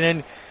aspects of it. And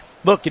then,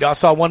 look, I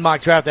saw one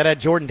mock draft that had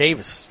Jordan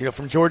Davis,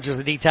 from Georgia as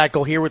the D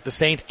tackle here with the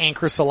Saints, and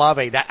Chris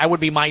Olave. That would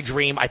be my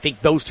dream. I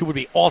think those two would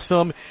be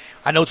awesome.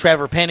 I know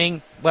Trevor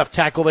Penning, left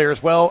tackle there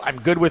as well.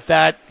 I'm good with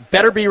that.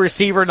 Better be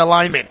receiver and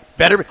alignment.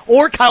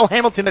 Or Kyle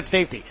Hamilton at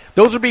safety.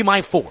 Those would be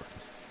my four.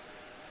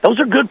 Those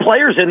are good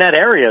players in that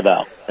area,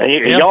 though. And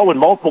y'all with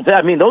multiple,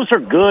 those are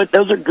good.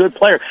 Those are good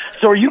players.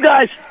 So are you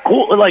guys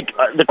cool? Like,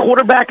 the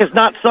quarterback is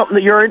not something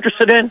that you're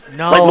interested in?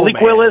 No, like Malik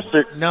Willis?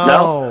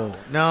 No.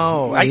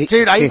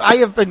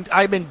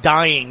 I've been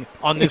dying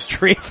on this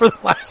tree for the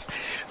last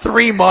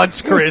 3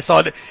 months, Chris.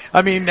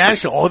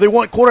 National. They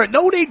want quarterback.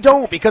 No, they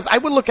don't, because I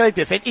would look at it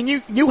this, and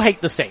you hate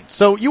the Saints.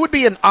 So you would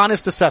be an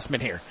honest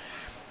assessment here.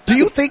 Do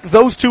you think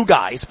those two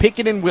guys,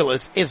 Pickett and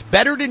Willis, is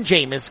better than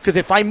Jameis? Because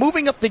if I'm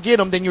moving up to get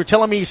him, then you're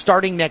telling me he's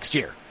starting next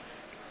year.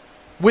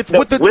 With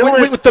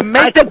the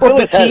makeup of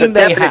the team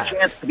they have. A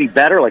chance to be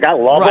better. Like, I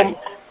love him,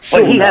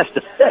 but he has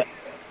to sit.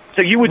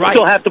 So you would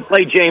still have to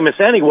play Jameis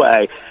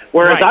anyway.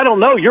 Whereas I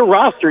don't know your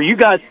roster. You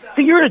guys,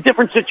 you're in a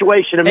different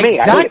situation than me.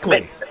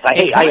 Exactly. I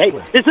hate.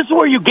 This is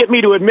where you get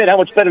me to admit how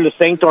much better the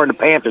Saints are than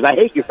the Panthers. I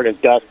hate you for this,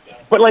 Gus.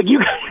 But like you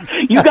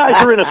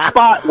guys are in a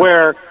spot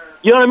where.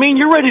 You know what I mean?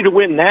 You're ready to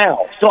win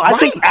now. So I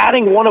think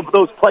adding one of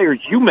those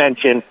players you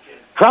mentioned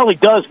probably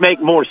does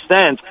make more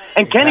sense.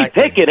 And Kenny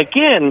Pickett,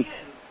 again,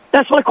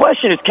 that's my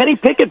question. Is Kenny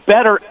Pickett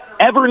better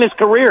ever in his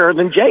career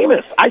than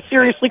Jameis? I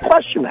seriously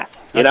question that.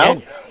 You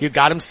know? You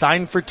got him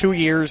signed for 2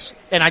 years.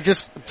 And I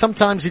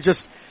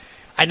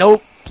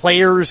know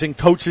players and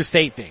coaches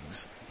say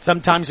things.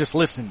 Sometimes just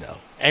listen, though.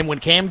 And when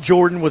Cam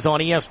Jordan was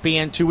on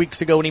ESPN 2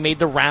 weeks ago and he made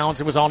the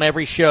rounds and was on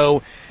every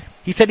show,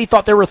 he said he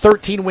thought they were a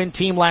 13-win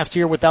team last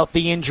year without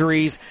the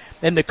injuries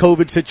and the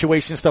COVID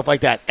situation, stuff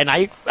like that. And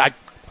I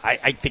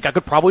think I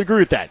could probably agree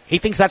with that. He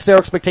thinks that's their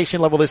expectation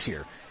level this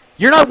year.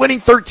 You're not winning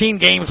 13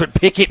 games with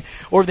Pickett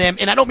or them,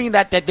 and I don't mean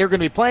that they're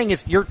going to be playing.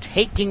 Is you're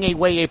taking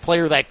away a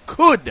player that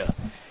could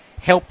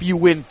help you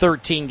win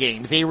 13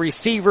 games. A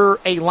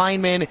receiver, a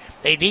lineman,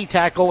 a D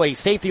tackle, a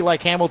safety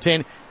like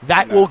Hamilton,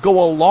 that will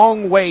go a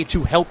long way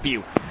to help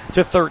you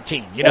to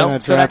 13,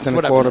 And so that's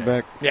what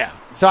quarterback. Yeah.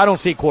 So I don't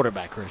see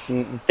quarterback, Chris.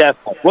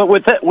 Definitely. Well,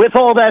 with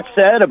all that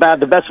said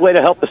about the best way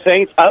to help the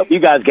Saints, I hope you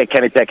guys get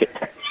Kenny Pickett.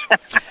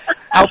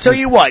 I'll tell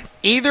you what,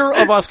 either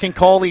of us can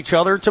call each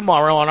other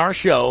tomorrow on our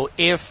show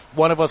if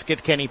one of us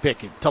gets Kenny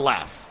Pickett to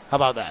laugh. How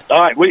about that? All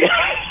right. You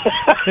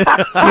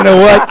know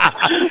what?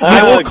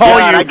 I will call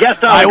you. I guess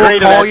I will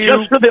call you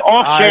just for the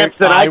off chance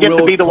that I get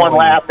to be the one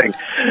laughing.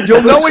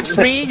 You'll know it's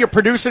me. Your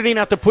producer didn't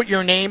have to put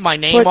my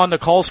name on the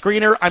call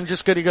screener. I'm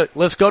just going to go.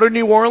 Let's go to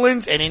New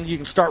Orleans, and then you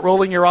can start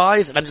rolling your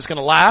eyes, and I'm just going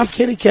to laugh. The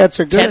kitty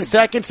cats are good. 10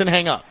 seconds and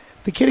hang up.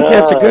 The kitty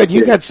cats are good.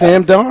 You got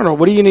Sam Darnold.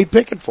 What do you need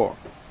Pickett for?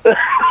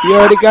 You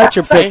already got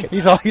your Pickett.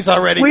 He's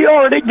already. We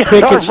already got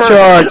Pickett's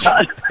charge.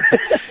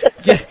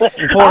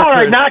 All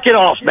right, knock it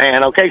off,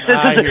 man. Okay,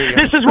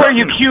 this is where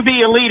you QB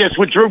elitists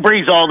with Drew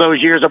Brees all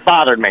those years have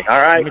bothered me.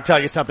 All right. Let me tell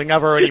you something.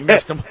 I've already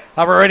missed him.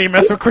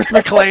 Chris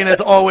McClain,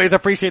 as always. I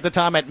appreciate the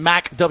time at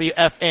Mac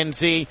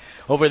WFNZ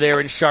over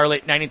there in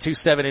Charlotte,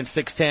 92.7 and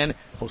 610.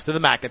 Host of the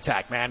Mac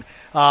Attack, man.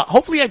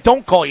 Hopefully I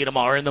don't call you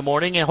tomorrow in the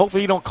morning, and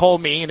hopefully you don't call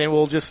me, and then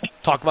we'll just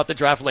talk about the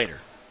draft later.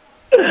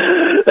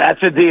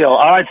 That's a deal.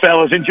 All right,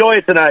 fellas. Enjoy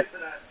it tonight.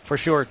 For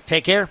sure.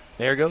 Take care.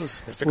 There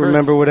goes Mr. Chris.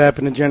 Remember what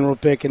happened to General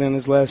Pickett in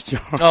his last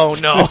job? Oh,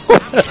 no.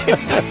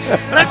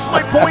 That's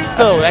my point,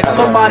 though. That's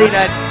somebody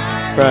that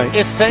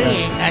is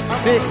saying at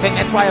 6, and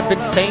that's why I've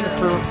been saying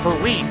for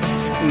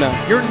weeks. No.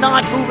 You're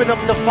not moving up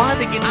to 5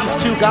 to get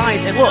these two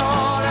guys. And look,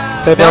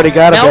 they've already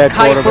got a bad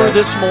quarterback. quarterback.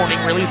 This morning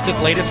released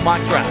his latest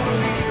mock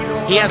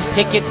draft. He has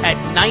Pickett at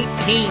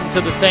 19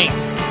 to the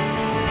Saints.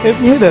 He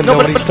doesn't know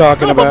what he's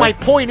talking about. But my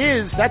point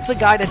is, that's the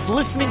guy that's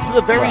listening to the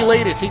very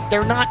latest.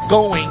 They're not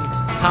going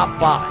top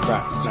 5.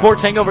 Right.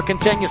 Sports Hangover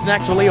continues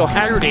next with Leo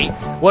Haggerty.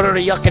 What are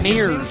the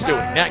Yuccaneers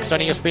doing next on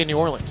ESPN New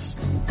Orleans?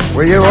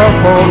 Were you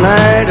up all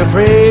night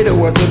afraid of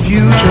what the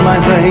future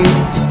might bring?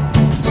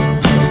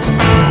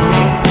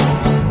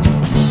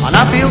 And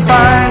I feel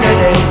fine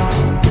today.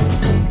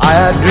 I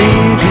had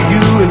dreams of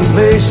you in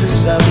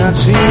places I've not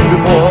seen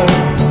before.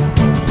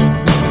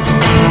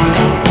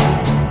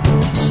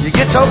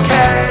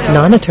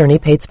 Non-attorney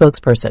paid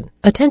spokesperson.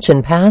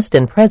 Attention past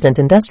and present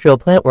industrial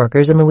plant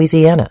workers in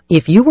Louisiana.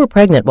 If you were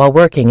pregnant while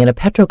working in a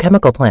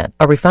petrochemical plant,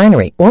 a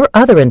refinery, or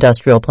other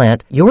industrial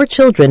plant, your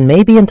children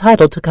may be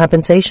entitled to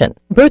compensation.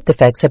 Birth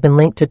defects have been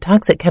linked to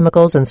toxic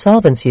chemicals and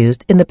solvents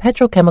used in the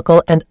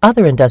petrochemical and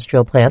other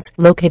industrial plants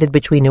located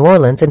between New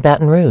Orleans and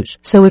Baton Rouge.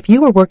 So if you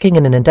were working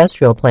in an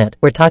industrial plant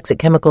where toxic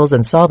chemicals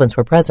and solvents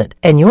were present,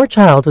 and your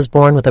child was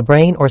born with a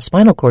brain or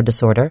spinal cord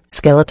disorder,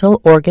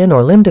 skeletal, organ,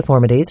 or limb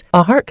deformities,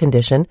 a heart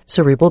condition,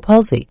 cerebral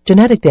palsy,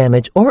 genetic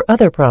damage, or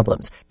other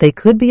problems, they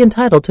could be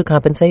entitled to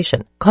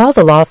compensation. Call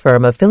the law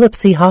firm of Philip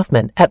C.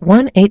 Hoffman at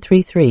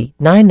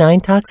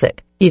 1-833-99-TOXIC.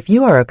 If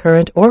you are a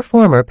current or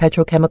former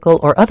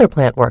petrochemical or other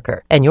plant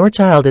worker and your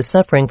child is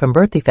suffering from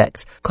birth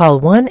defects, call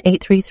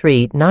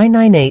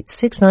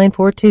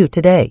 1-833-998-6942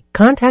 today.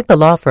 Contact the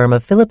law firm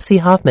of Philip C.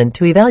 Hoffman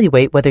to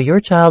evaluate whether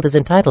your child is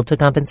entitled to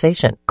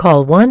compensation.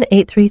 Call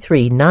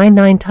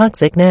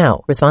 1-833-99-TOXIC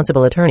now.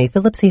 Responsible attorney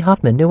Philip C.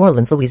 Hoffman, New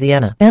Orleans,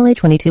 Louisiana. Family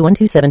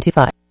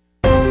 22-12725.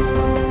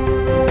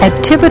 At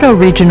Thibodeau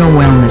Regional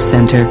Wellness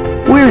Center,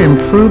 we're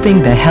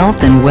improving the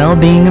health and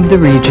well-being of the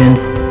region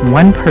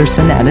one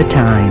person at a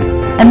time.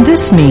 And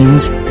this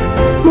means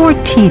more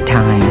tea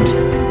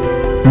times,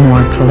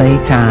 more play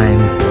time,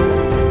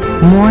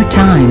 more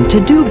time to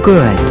do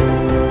good,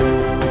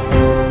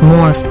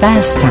 more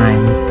fast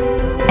time,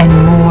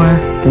 and more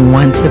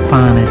once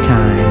upon a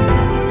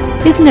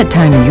time. Isn't it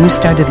time you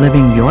started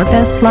living your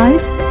best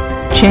life?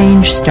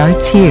 Change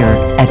starts here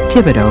at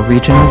Thibodeau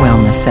Regional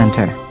Wellness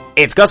Center.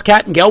 It's Gus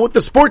Kattengell with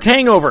the Sports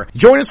Hangover.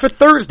 Join us for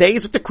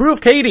Thursdays with the crew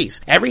of Katie's.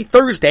 Every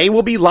Thursday,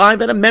 we'll be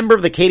live at a member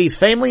of the Katie's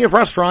family of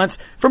restaurants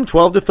from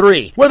 12 to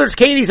 3. Whether it's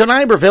Katie's on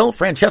Iberville,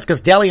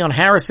 Francesca's Deli on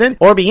Harrison,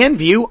 or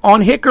Bienview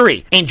on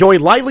Hickory. Enjoy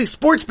lively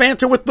sports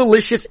banter with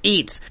delicious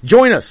eats.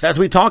 Join us as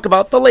we talk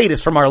about the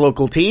latest from our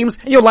local teams.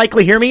 You'll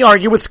likely hear me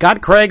argue with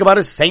Scott Craig about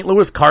his St.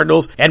 Louis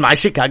Cardinals and my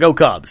Chicago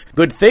Cubs.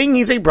 Good thing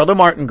he's a Brother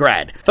Martin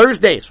grad.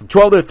 Thursdays from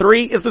 12 to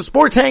 3 is the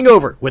Sports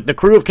Hangover with the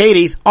crew of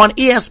Katie's on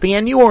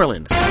ESPN New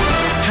Orleans.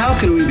 How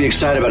can we be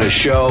excited about a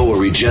show where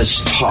we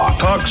just talk?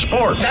 Talk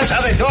sports. That's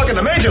how they talk in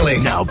the Major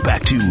League. Now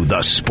back to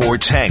the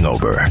Sports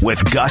Hangover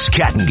with Gus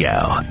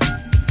Kattengell.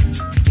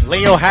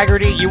 Leo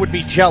Haggerty, you would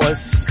be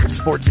jealous of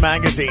Sports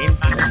Magazine.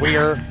 We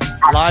are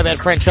live at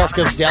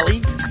Francesca's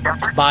Deli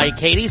by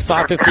Katie's,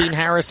 515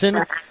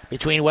 Harrison,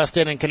 between West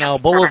End and Canal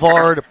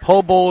Boulevard.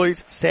 Po'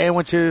 boys,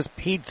 sandwiches,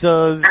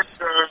 pizzas,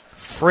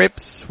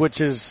 frips,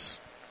 which is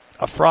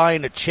a fry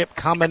and a chip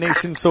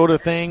combination sort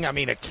of thing. I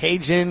mean, a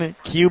Cajun,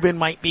 Cuban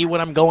might be what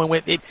I'm going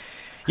with.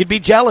 You'd be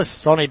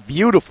jealous on a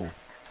beautiful,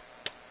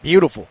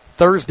 beautiful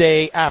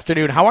Thursday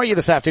afternoon. How are you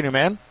this afternoon,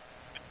 man?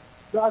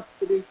 Just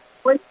to be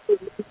great to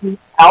be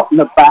out and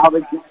about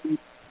again.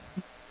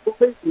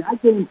 I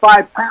gained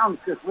 5 pounds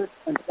just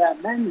listening to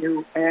that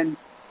menu, and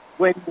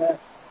when the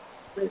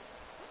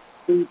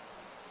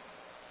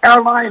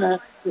Carolina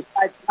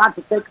decides not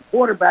to take a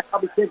quarterback, I'll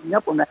be taking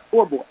up on that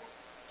scoreboard.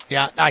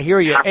 Yeah, I hear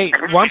you. Hey,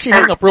 why don't you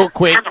hang up real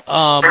quick?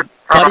 Buddy's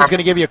going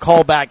to give you a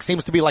call back.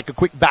 Seems to be like a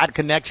quick bad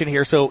connection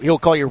here, so he'll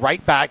call you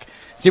right back.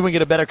 See if we can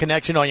get a better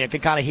connection on you. I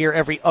can kind of hear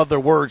every other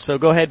word. So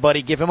go ahead,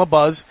 buddy. Give him a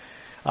buzz.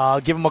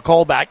 Give him a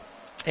call back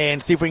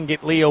and see if we can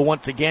get Leo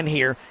once again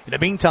here. In the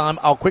meantime,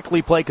 I'll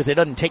quickly play because it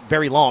doesn't take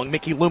very long.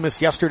 Mickey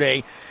Loomis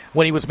yesterday,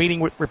 when he was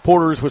meeting with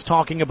reporters, was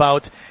talking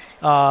about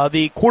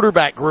the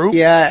quarterback group.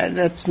 Yeah,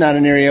 that's not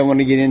an area I want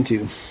to get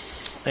into.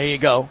 There you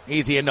go.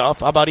 Easy enough.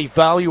 How about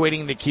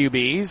evaluating the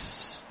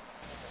QBs?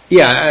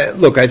 Yeah,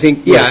 look, I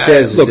think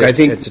I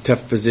think it's a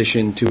tough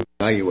position to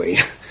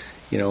evaluate,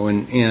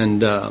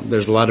 and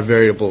there's a lot of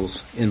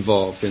variables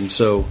involved. And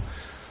so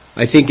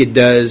I think it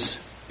does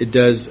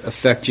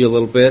affect you a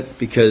little bit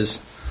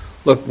because,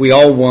 look, we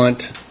all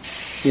want,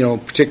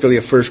 particularly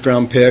a first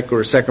round pick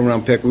or a second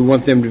round pick, we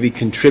want them to be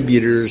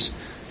contributors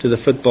to the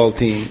football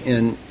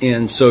team.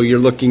 And so you're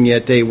looking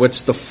at, hey,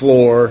 what's the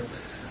floor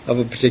of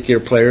a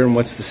particular player and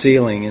what's the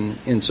ceiling,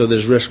 and so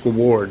there's risk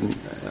reward. And,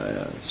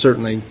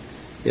 certainly,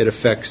 it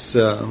affects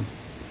how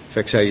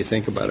you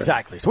think about it.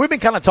 Exactly. So we've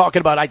been kind of talking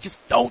about. I just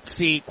don't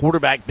see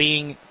quarterback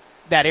being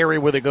that area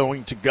where they're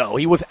going to go.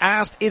 He was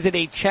asked, "Is it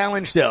a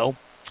challenge though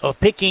of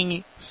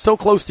picking so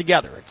close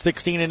together at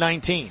 16 and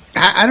 19?"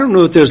 I don't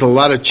know if there's a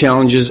lot of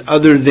challenges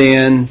other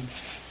than,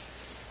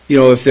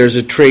 if there's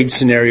a trade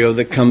scenario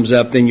that comes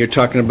up, then you're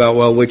talking about,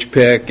 well, which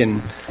pick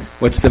and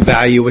what's the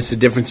value, what's the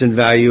difference in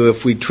value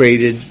if we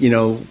traded,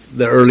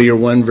 the earlier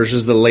one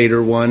versus the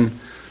later one.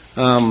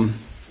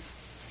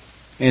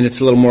 And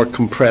it's a little more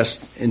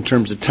compressed in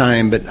terms of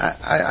time, but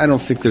I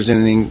don't think there's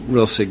anything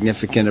real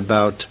significant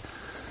about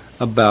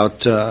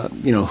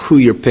who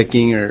you're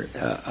picking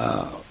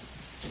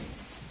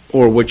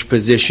or which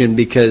position,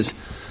 because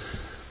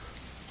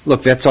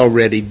look, that's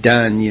already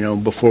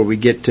done. Before we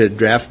get to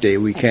draft day,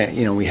 we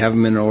can't. We have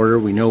them in order.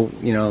 We know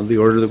the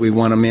order that we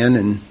want them in,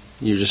 and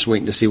you're just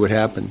waiting to see what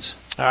happens.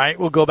 All right,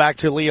 we'll go back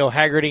to Leo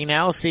Haggerty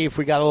now. See if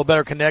we got a little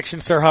better connection,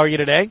 sir. How are you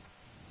today?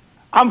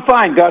 I'm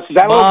fine, Gus. Is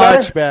that a little better?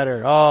 Much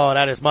better. Oh,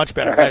 that is much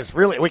better. Guys,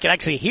 really, we can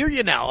actually hear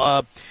you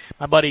now.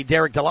 My buddy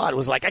Derek Delott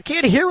was like, I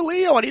can't hear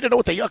Leo. I need to know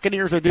what the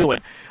Yuccaneers are doing.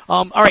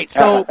 All right,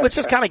 so let's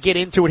just kind of get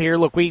into it here.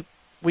 Look, we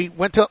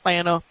went to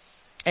Atlanta,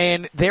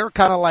 and they're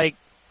kind of like,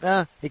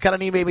 you kind of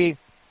need maybe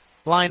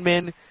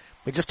linemen.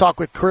 We just talked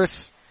with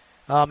Chris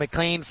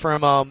McLean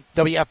from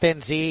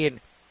WFNZ,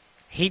 and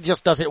he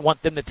just doesn't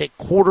want them to take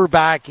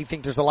quarterback. He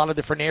thinks there's a lot of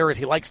different areas.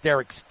 He likes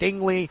Derek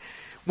Stingley.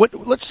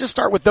 Let's just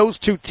start with those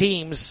two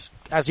teams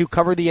as you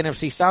cover the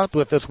NFC South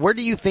with us. Where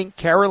do you think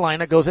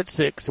Carolina goes at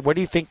 6? Where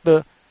do you think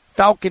the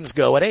Falcons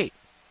go at 8?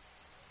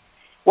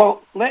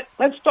 Well,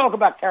 let's talk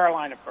about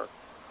Carolina first.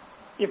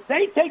 If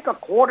they take a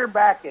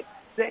quarterback at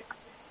 6,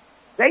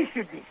 they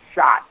should be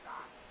shot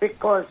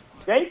because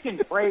they can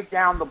trade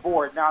down the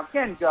board. Now,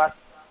 again, Gus,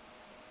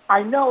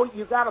 I know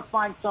you got to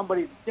find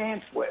somebody to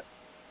dance with,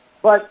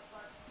 but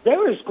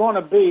there is going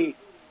to be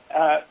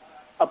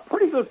a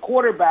pretty good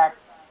quarterback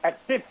at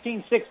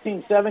 15,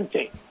 16,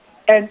 17.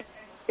 And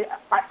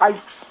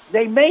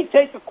they may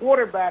take a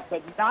quarterback,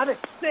 but not at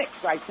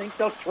 6. I think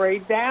they'll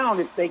trade down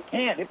if they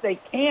can. If they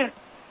can't,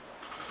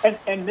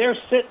 and they're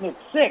sitting at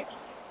 6,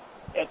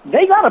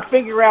 they got to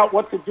figure out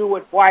what to do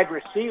with wide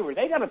receiver.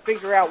 They got to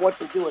figure out what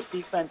to do with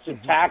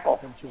defensive tackle.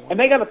 And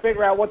they got to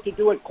figure out what to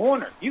do at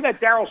corner. You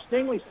got Darryl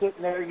Stingley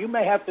sitting there. You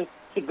may have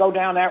to go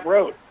down that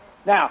road.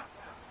 Now,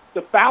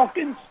 the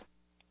Falcons,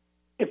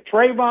 if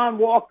Trayvon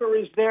Walker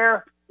is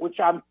there, which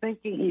I'm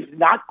thinking he's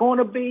not going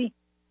to be,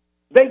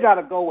 they got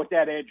to go with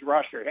that edge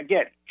rusher.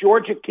 Again,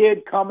 Georgia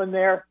kid coming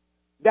there,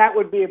 that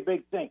would be a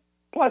big thing.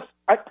 Plus,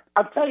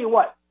 I'll tell you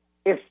what,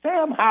 if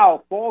Sam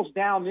Howell falls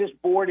down this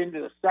board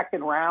into the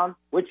second round,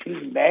 which he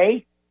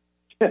may,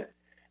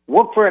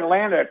 look for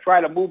Atlanta to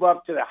try to move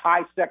up to the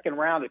high second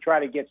round to try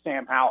to get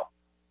Sam Howell.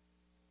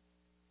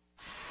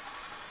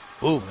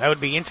 Ooh, that would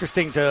be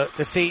interesting to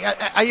see.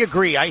 I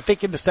agree. I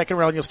think in the second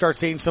round you'll start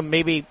seeing some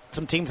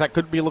teams that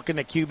could be looking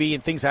at QB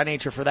and things of that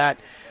nature for that.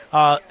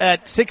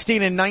 At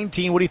 16 and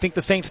 19, what do you think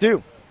the Saints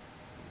do?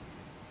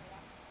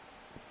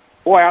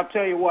 Boy, I'll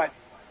tell you what.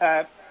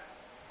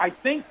 I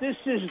think this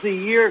is the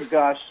year,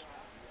 Gus,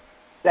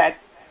 that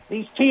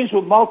these teams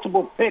with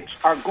multiple picks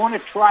are going to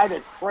try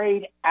to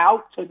trade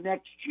out to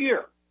next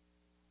year.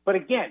 But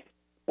again,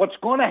 what's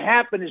going to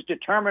happen is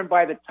determined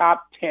by the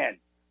top 10.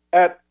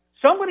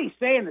 Somebody's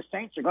saying the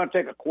Saints are going to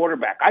take a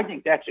quarterback. I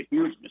think that's a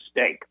huge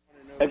mistake.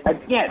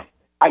 Again,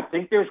 I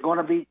think there's going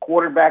to be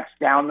quarterbacks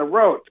down the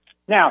road.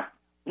 Now,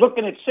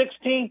 looking at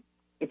 16,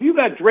 if you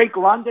got Drake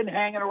London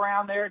hanging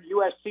around there,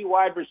 USC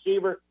wide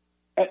receiver,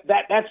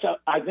 that's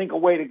I think a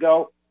way to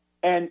go.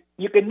 And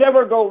you can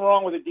never go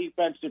wrong with a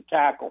defensive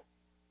tackle.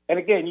 And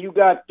again, you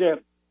got the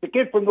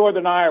kid from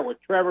Northern Iowa,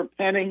 Trevor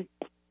Penning.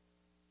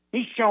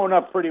 He's showing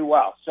up pretty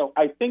well. So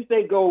I think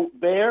they go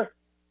there.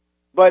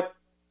 But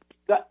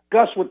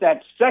Gus, with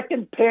that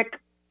second pick,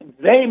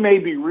 they may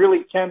be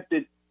really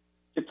tempted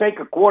to take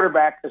a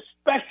quarterback,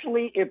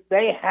 especially if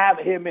they have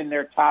him in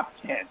their top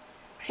 10,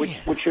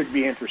 which should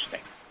be interesting.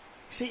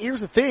 See,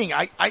 here's the thing.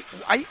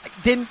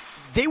 Then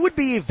they would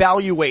be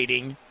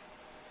evaluating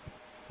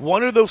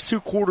one of those two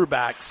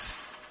quarterbacks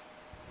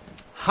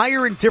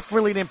higher and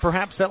differently than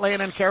perhaps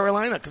Atlanta and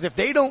Carolina. Because if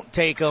they don't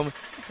take them,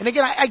 and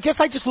again, I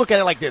guess I just look at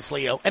it like this,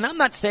 Leo, and I'm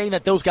not saying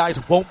that those guys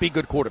won't be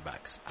good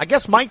quarterbacks. I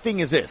guess my thing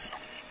is this.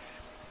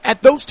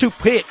 At those two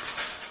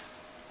picks,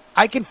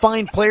 I can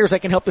find players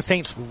that can help the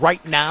Saints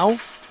right now,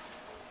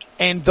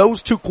 and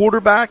those two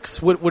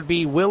quarterbacks would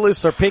be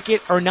Willis or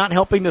Pickett are not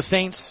helping the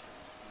Saints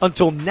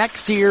until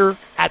next year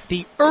at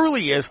the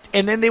earliest,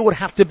 and then they would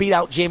have to beat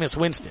out Jameis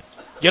Winston.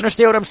 You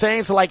understand what I'm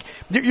saying? So like,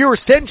 you're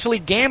essentially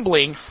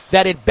gambling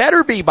that it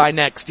better be by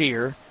next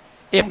year.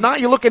 If not,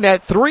 you're looking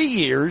at 3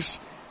 years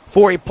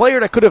for a player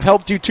that could have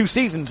helped you 2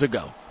 seasons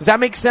ago. Does that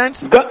make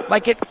sense? Gus,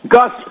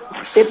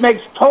 it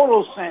makes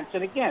total sense.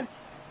 And again,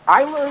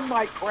 I learned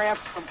my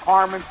craft from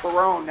Carmen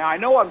Perone. Now, I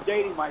know I'm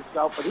dating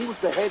myself, but he was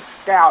the head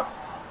scout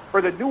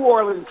for the New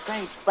Orleans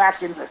Saints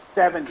back in the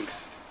 70s.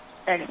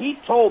 And he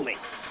told me,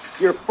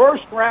 your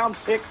first-round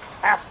picks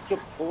have to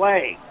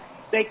play.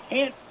 They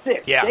can't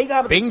sit. Yeah. They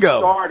got to be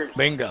starters.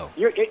 Bingo.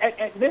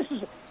 And this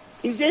is,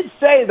 he did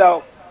say,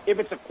 though, if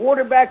it's a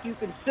quarterback, you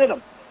can sit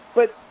him.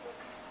 But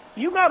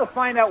you got to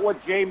find out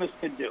what Jameis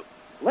can do.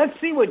 Let's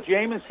see what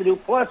Jameis can do.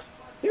 Plus,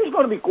 there's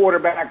going to be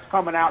quarterbacks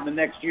coming out in the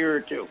next year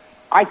or two.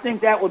 I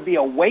think that would be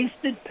a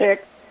wasted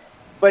pick.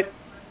 But,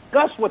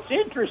 Gus, what's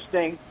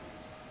interesting,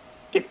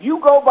 if you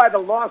go by the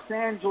Los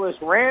Angeles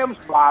Rams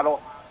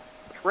model,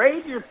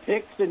 trade your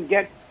picks and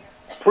get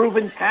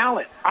proven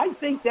talent. I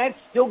think that's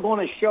still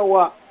going to show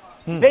up.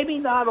 Maybe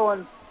not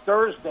on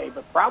Thursday,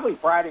 but probably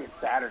Friday and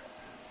Saturday.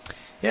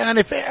 Yeah, and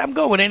if I'm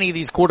going with any of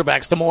these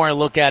quarterbacks, the more I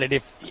look at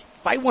it,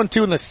 if I want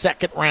to in the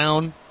second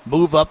round,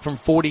 move up from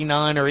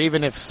 49, or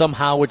even if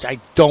somehow, which I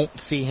don't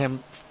see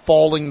him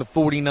falling to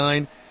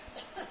 49,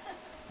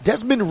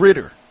 Desmond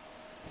Ridder.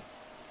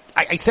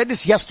 I said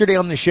this yesterday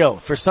on the show.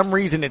 For some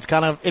reason, it's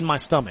kind of in my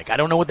stomach. I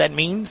don't know what that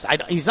means.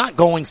 He's not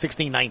going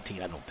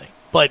 16-19, I don't think.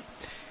 But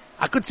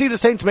I could see the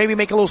Saints maybe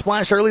make a little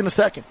splash early in the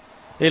second.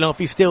 If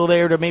he's still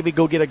there, to maybe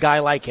go get a guy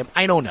like him.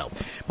 I don't know.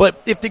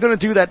 But if they're going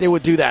to do that, they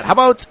would do that. How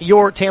about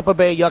your Tampa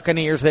Bay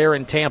Buccaneers there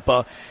in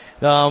Tampa?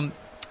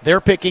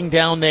 They're picking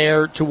down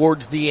there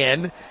towards the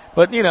end.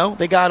 But,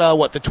 they got,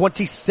 the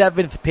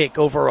 27th pick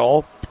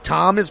overall.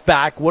 Tom is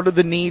back. What are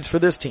the needs for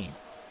this team?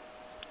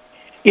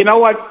 You know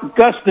what,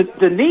 Gus,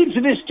 the needs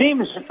of this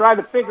team is to try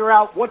to figure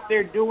out what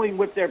they're doing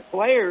with their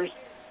players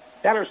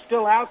that are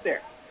still out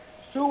there.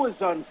 Sue is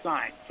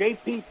unsigned.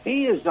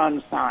 JPP is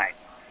unsigned.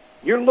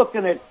 You're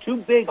looking at two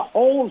big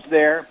holes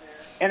there.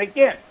 And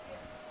again,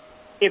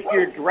 if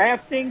you're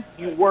drafting,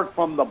 you work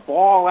from the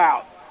ball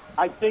out.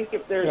 I think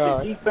if there's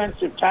a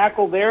defensive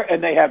tackle there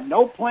and they have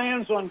no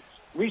plans on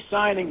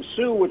re-signing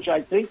Sue, which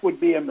I think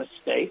would be a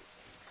mistake,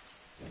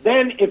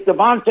 then if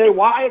Devontae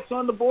Wyatt's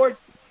on the board,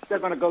 they're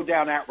going to go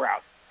down that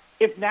route.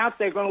 If not,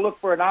 they're going to look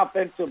for an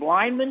offensive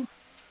lineman.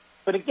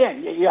 But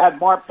again, you had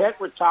Marpet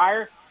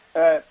retire.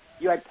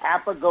 You had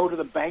Kappa go to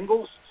the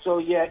Bengals. So,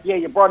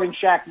 you brought in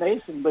Shaq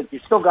Mason, but you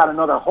still got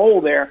another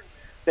hole there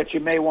that you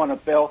may want to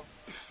fill.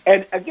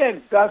 And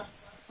again, Gus,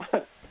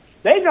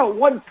 they know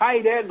one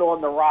tight end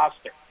on the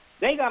roster.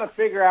 They got to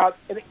figure out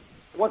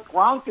what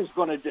Gronk is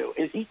going to do.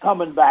 Is he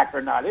coming back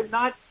or not? If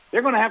not,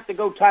 they're going to have to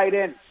go tight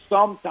end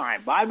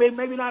sometime.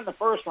 Maybe not in the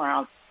first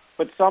round,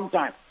 but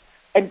sometime.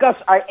 And, Gus,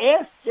 I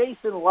asked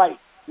Jason Light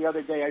the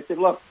other day, I said,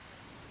 look,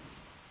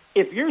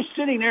 if you're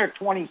sitting there at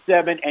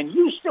 27 and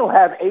you still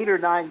have 8 or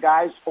 9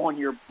 guys on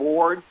your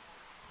board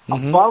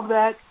above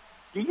that,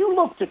 do you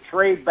look to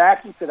trade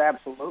back? He said,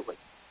 absolutely.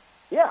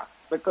 Yeah,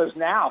 because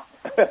now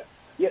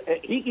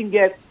he can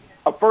get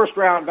a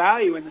first-round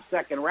value in the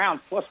second round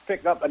plus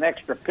pick up an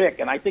extra pick.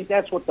 And I think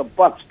that's what the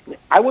Bucks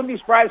 – I wouldn't be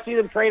surprised to see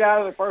them trade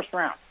out of the first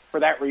round for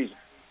that reason.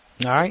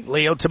 All right,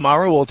 Leo,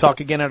 tomorrow we'll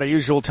talk again at our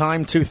usual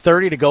time,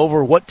 2:30, to go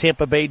over what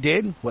Tampa Bay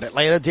did, what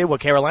Atlanta did,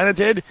 what Carolina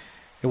did,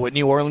 and what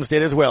New Orleans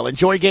did as well.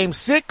 Enjoy Game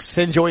 6.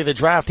 Enjoy the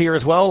draft here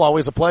as well.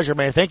 Always a pleasure,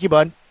 man. Thank you,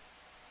 bud.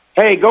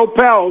 Hey, go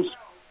Pels.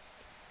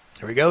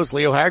 Here he goes,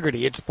 Leo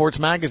Haggerty. It's Sports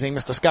Magazine.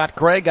 Mr. Scott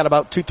Craig got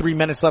about 2-3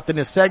 minutes left in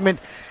this segment.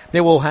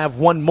 Then we'll have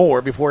one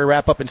more before we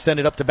wrap up and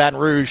send it up to Baton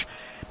Rouge.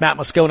 Matt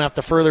Moscone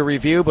after further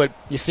review, but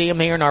you see him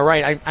here on our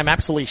right. I'm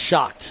absolutely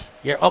shocked.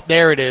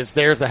 There it is.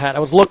 There's the hat. I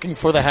was looking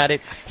for the hat.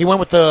 He went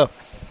with the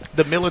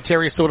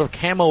military sort of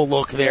camo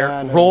look there.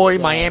 Yeah, Roy,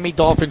 Miami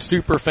Dolphin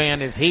super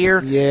fan, is here.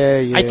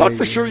 Yeah. I thought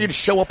for sure you'd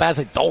show up as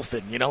a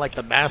Dolphin, like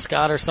the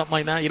mascot or something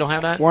like that. You don't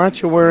have that? Why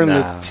aren't you wearing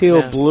the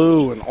teal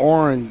blue and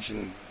orange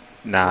and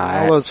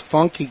all those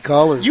funky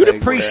colors? You'd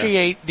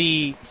appreciate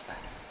the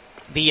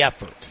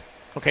effort.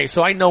 Okay,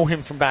 so I know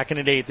him from back in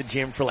the day at the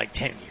gym for like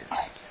 10 years.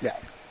 Yeah.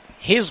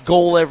 His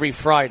goal every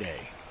Friday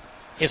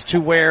is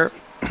to wear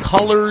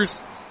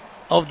colors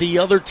of the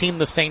other team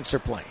the Saints are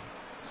playing.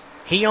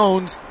 He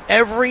owns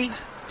every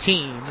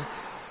team,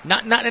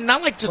 not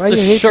like just the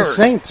shirt. The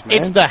Saints, man?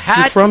 It's the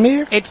hat. You from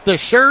here? It's the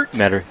shirts.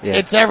 Matter, yeah.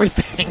 It's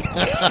everything.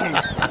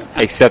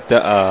 Except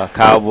the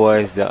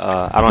Cowboys.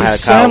 I don't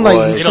have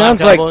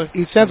Cowboys.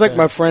 He sounds like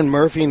my friend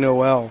Murphy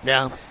Noel.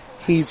 Yeah.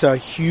 He's a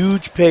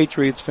huge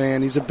Patriots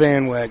fan. He's a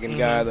bandwagon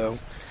guy though,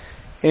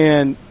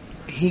 and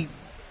he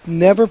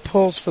never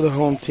pulls for the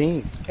home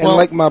team. And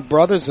like my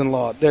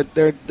brothers-in-law, they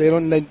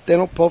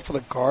don't pull for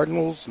the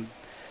Cardinals. And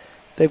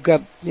they've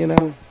got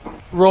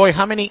Roy,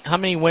 how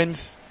many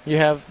wins you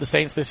have the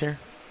Saints this year?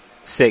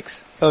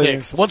 6. Oh,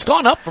 6. Yeah. Well, it's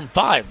gone up from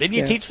 5. Didn't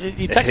you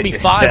you texted me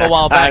 5 a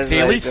while back? So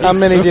at least how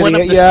many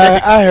did he? Yeah,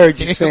 I heard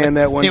you saying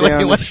that one day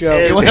on the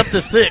show. He went up to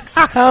 6.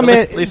 How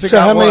many? So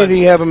how many did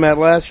he have him at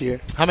last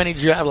year? How many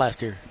did you have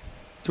last year?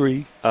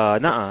 3. Nuh-uh.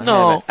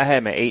 No, I had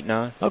him at 8,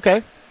 9.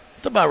 Okay,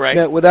 that's about right.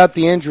 Yeah, without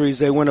the injuries,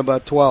 they win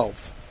about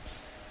 12.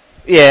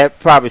 Yeah,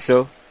 probably so.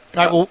 All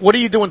right. Well, what are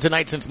you doing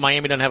tonight since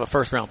Miami doesn't have a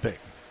first-round pick?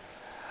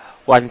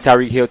 Watching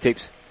Tyreek Hill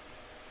tapes.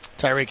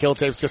 Tyreek Hill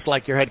tapes, just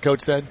like your head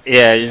coach said.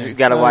 Yeah, you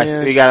gotta watch.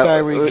 We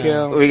gotta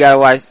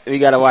watch. We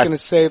gotta watch. He's gonna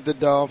save the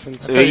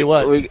Dolphins. I'll tell you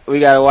what, we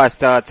gotta watch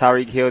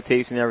Tyreek Hill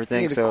tapes and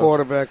everything. Need a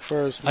quarterback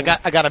first. Man.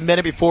 I got a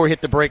minute before we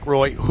hit the break,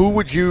 Roy. Who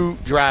would you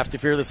draft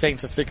if you're the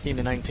Saints at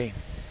 16-19,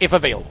 if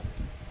available?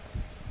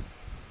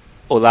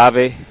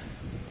 Olave,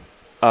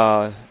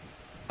 or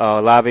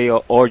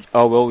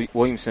Will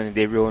Williamson.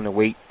 They're willing to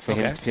wait for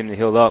him to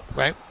heal up.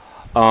 Right.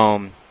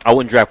 I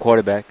wouldn't draft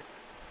quarterback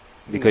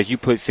because you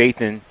put faith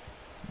in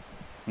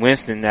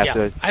Winston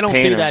after I don't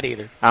see that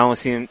either. I don't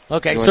see him.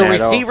 Okay, so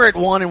receiver at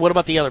 1, and what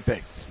about the other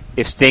pick?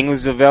 If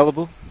Stingley's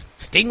available.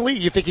 Stingley?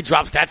 You think he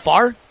drops that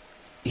far?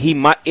 He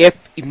might.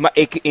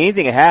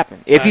 Anything can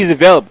happen. If he's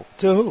available.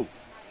 To who?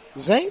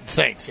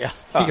 Saints, yeah.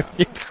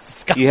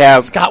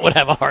 Scott would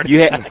have a heart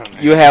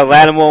attack. You have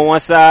Lattimore on one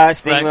side,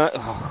 Stingler.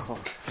 Right.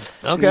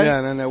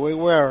 Okay. No.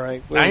 We're all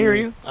right. I hear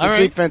you. All the right.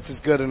 defense is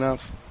good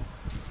enough.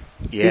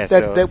 Yeah,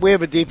 that we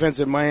have a defense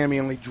that Miami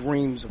only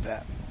dreams of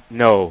having.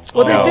 No.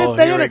 Well, no.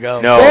 they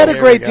had a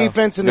great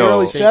defense in the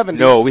early 70s.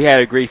 No, we had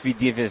a great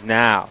defense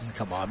now.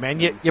 Come on, man.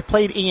 You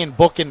played Ian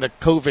Book in the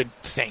COVID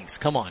Saints.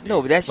 Come on. Dude.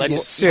 No, but that's I'm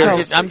just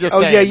saying.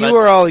 Oh, yeah, you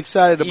were all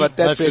excited about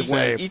that big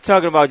win. You're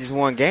talking about just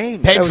one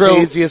game. That was the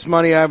easiest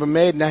money I ever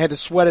made, and I had to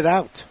sweat it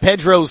out.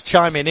 Pedro's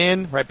chiming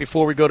in right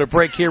before we go to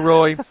break here,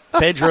 Roy.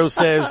 Pedro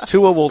says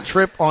Tua will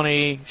trip on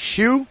a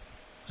shoe.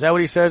 Is that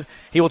what he says?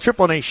 He will trip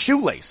on a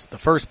shoelace the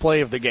first play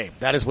of the game.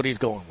 That is what he's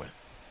going with.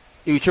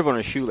 He would trip on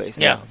a shoelace.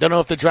 Yeah. Don't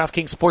know if the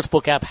DraftKings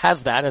Sportsbook app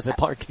has that as a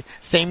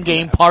same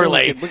game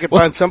parlay. We could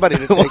find somebody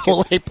to take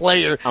it. A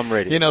player, I'm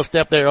ready.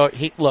 Step there.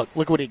 Look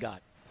what he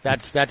got.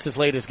 That's his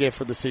latest gift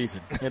for the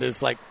season. It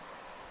is like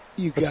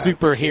a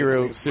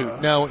superhero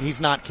suit. No, he's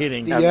not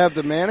kidding. Do you have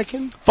the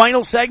mannequin?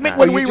 Final segment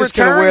when we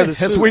return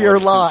as we are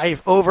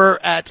live over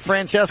at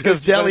Francesca's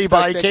Deli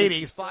by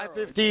Katie's,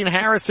 515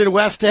 Harrison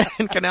West End,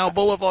 Canal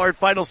Boulevard.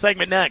 Final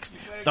segment next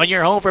on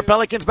your home for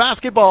Pelicans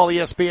basketball,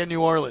 ESPN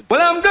New Orleans.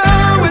 Well, I'm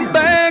going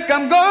back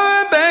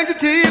to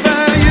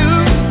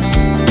T-Bayou.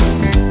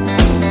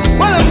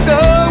 Well, I'm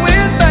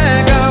going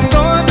back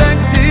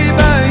to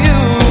T-Bayou.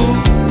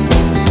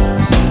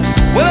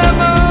 Well,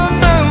 I'm on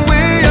my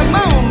way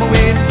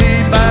to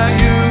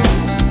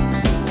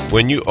T-Bayou.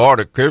 When you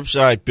order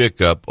curbside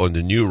pickup on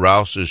the new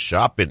Rouse's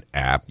shopping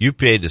app, you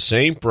pay the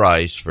same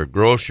price for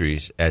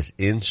groceries as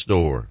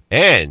in-store.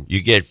 And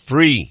you get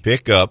free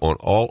pickup on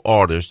all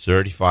orders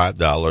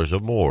 $35 or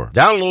more.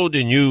 Download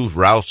the new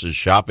Rouse's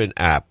shopping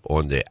app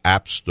on the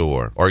App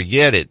Store or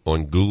get it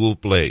on Google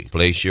Play.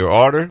 Place your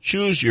order,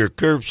 choose your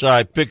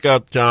curbside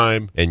pickup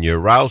time, and your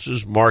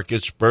Rouse's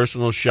Markets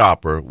personal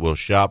shopper will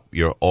shop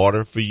your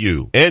order for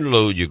you and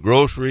load your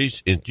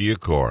groceries into your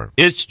car.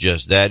 It's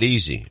just that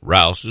easy.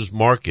 Rouse's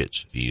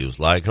Markets feels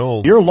like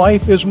home. Your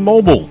life is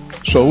mobile.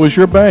 So is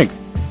your bank.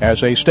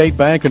 As a State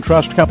Bank and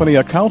Trust Company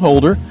account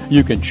holder,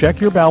 you can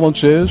check your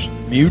balances,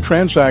 view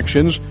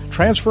transactions,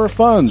 transfer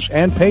funds,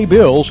 and pay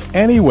bills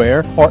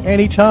anywhere or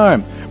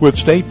anytime with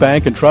State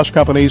Bank and Trust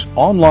Company's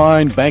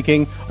online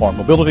banking or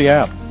mobility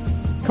app.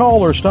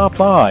 Call or stop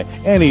by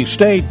any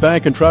State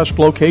Bank and Trust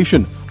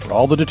location for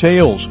all the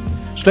details.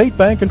 State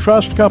Bank and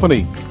Trust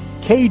Company.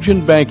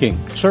 Cajun banking.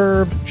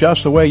 Served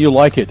just the way you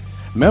like it.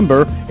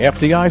 Member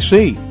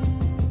FDIC.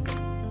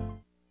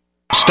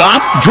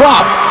 Stop,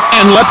 drop,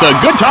 and let the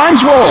good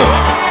times roll.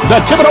 The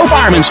Thibodeau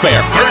Fireman's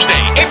Fair, Thursday,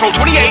 April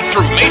 28th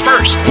through May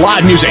 1st.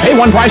 Live music,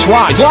 A1 price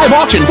rides, live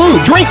auction, food,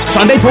 drinks,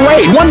 Sunday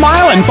parade, 1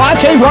 mile and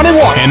 5K run and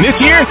walk. And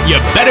this year,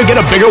 you better get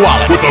a bigger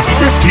wallet with a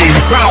 $15,000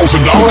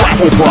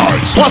 raffle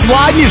prize. Plus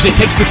live music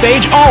takes the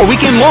stage all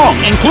weekend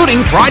long, including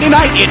Friday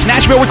night, it's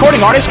Nashville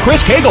recording artist Chris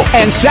Cagle,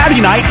 and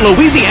Saturday night,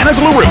 Louisiana's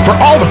LaRue. For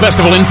all the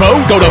festival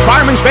info, go to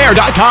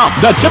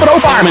fireman'sfair.com. The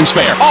Thibodeau Fireman's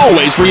Fair,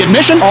 always free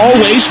admission,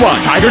 always fun.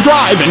 Tiger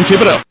Drive in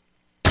Thibodeau.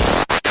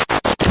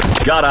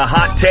 Got a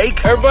hot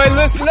take? Everybody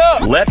listen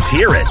up. Let's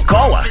hear it.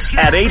 Call us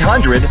at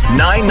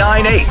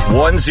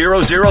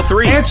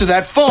 800-998-1003. Answer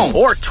that phone.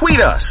 Or tweet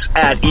us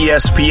at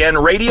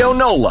ESPN Radio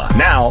NOLA.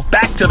 Now,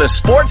 back to the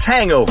Sports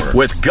Hangover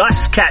with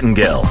Gus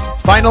Kattengill.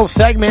 Final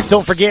segment.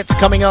 Don't forget, it's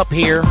coming up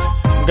here.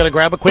 I'm going to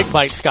grab a quick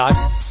bite, Scott.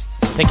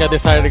 I think I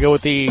decided to go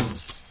with the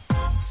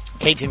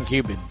Cajun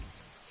Cuban.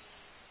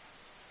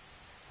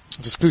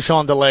 Just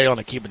Couchon delay on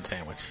a Cuban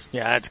sandwich.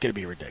 Yeah, it's going to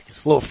be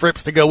ridiculous. A little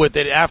frips to go with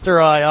it. After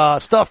I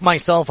stuff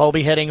myself, I'll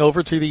be heading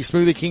over to the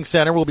Smoothie King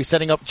Center. We'll be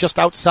setting up just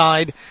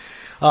outside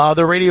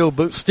the radio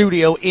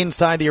studio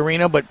inside the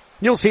arena, but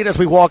you'll see it as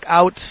we walk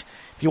out. If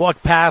you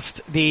walk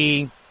past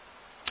the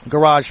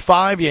Garage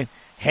 5, you're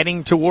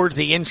heading towards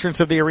the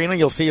entrance of the arena.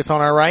 You'll see us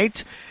on our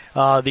right.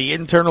 The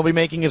intern will be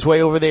making his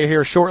way over there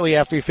here shortly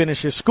after he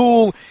finishes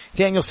school.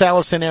 Daniel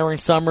Sallerson, Aaron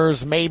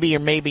Summers, maybe or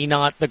maybe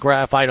not the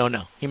Graph. I don't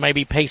know. He may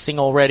be pacing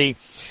already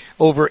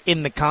over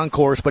in the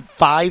concourse, but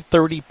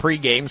 5:30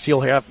 pregame. So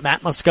you'll have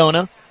Matt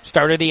Moscona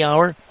start of the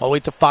hour all the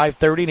way to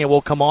 5:30, and it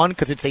will come on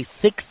because it's a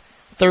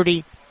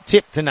 6:30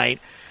 tip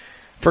tonight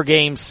for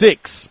Game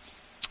 6.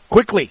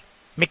 Quickly,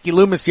 Mickey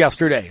Loomis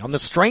yesterday on the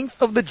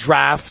strength of the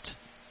draft.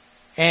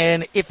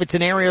 And if it's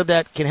an area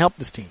that can help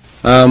this team.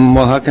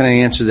 Well, how can I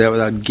answer that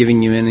without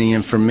giving you any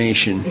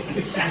information?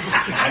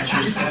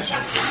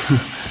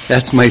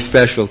 That's my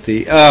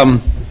specialty.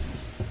 I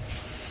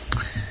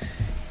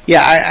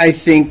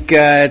think,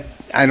 I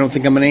don't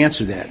think I'm going to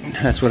answer that.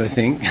 That's what I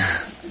think.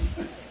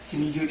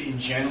 Can you do it in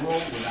general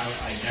without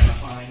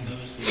identifying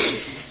those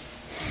positions?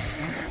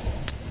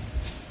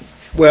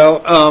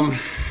 Well,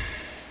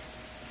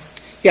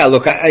 yeah,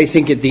 look, I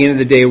think at the end of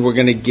the day we're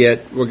going to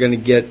get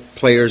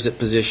players at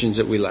positions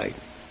that we like.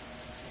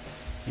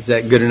 Is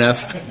that good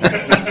enough?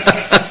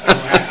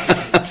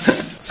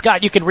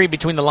 Scott, you can read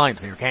between the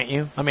lines there, can't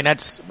you? I mean,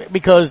 that's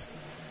because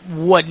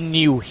when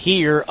you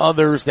hear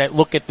others that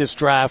look at this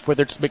draft,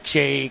 whether it's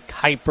McShay,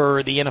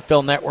 Hyper, the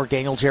NFL Network,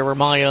 Daniel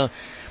Jeremiah,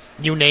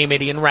 you name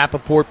it, Ian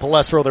Rappaport,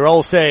 Palestro, they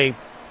all say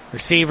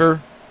receiver,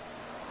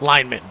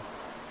 lineman.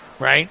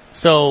 Right?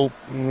 So,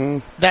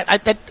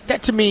 that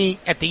to me,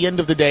 at the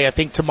end of the day, I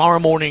think tomorrow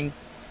morning,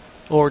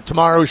 or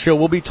tomorrow's show,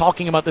 we'll be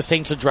talking about the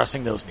Saints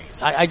addressing those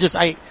needs.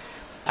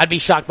 I'd be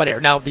shocked by there.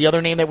 Now, the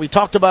other name that we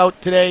talked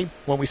about today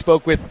when we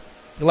spoke with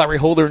Larry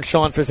Holder and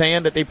Sean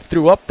Fazan that they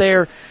threw up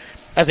there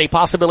as a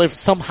possibility if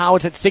somehow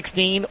it's at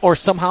 16 or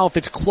somehow if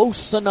it's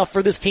close enough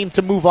for this team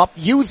to move up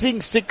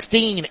using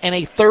 16 and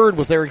a third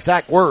was their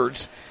exact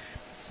words,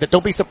 that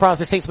don't be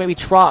surprised the Saints maybe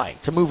try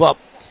to move up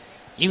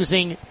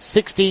using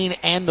 16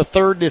 and the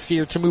third this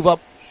year to move up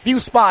a few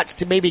spots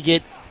to maybe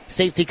get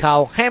safety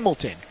Kyle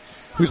Hamilton,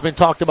 who's been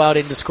talked about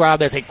and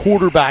described as a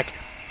quarterback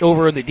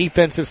over in the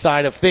defensive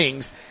side of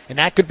things, and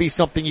that could be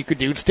something you could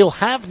do. Still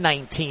have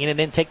 19 and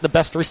then take the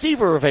best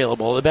receiver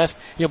available, the best,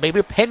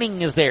 maybe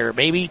Penning is there,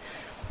 maybe,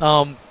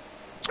 of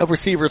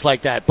receivers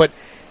like that. But,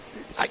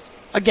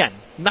 again,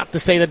 not to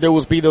say that there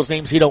will be those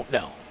names you don't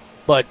know,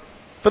 but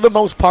for the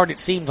most part, it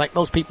seems like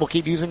most people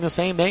keep using the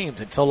same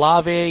names. It's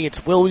Olave,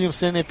 it's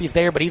Williamson if he's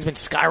there, but he's been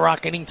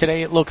skyrocketing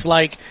today, it looks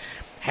like.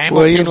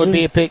 Hamilton would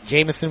be a pick,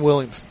 Jameson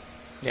Williams.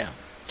 Yeah.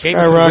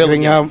 Jameson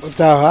Williams.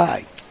 How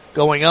high?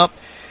 Going up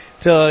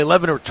to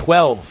 11 or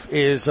 12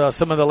 is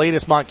some of the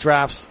latest mock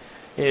drafts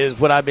is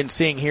what I've been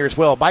seeing here as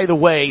well. By the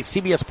way,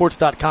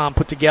 CBSSports.com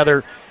put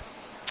together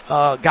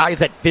guys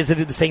that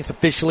visited the Saints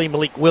officially.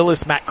 Malik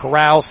Willis, Matt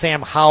Corral,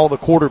 Sam Howell, the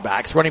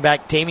quarterbacks. Running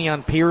back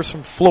Dameon Pierce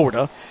from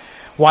Florida.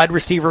 Wide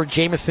receiver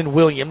Jameson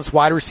Williams.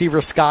 Wide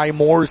receiver Sky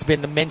Moore has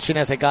been mentioned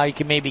as a guy you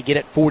can maybe get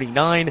at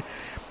 49.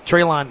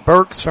 Treylon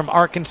Burks from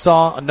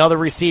Arkansas, another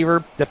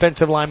receiver.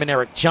 Defensive lineman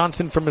Eric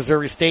Johnson from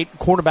Missouri State.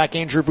 Cornerback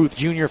Andrew Booth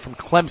Jr. from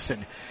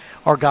Clemson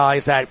are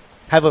guys that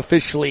have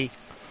officially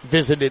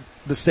visited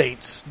the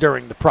Saints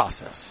during the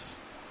process.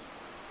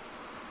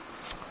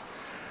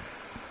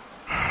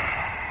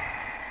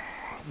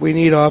 We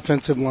need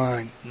offensive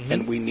line,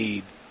 and we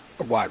need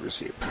a wide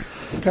receiver.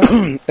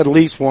 At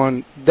least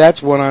one.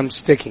 That's what I'm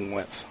sticking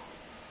with.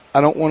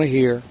 I don't want to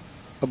hear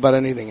about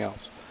anything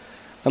else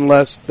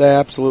unless they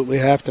absolutely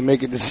have to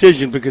make a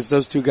decision because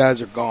those two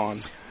guys are gone.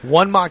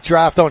 One mock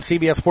draft on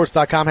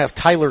CBSSports.com has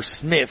Tyler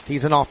Smith.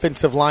 He's an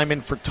offensive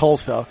lineman for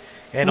Tulsa.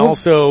 And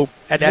also,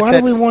 that's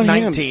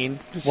 19.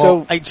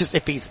 Well, just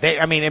if he's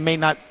there, it may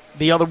not,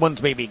 the other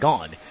ones may be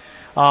gone.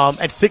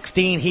 At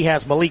 16, he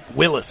has Malik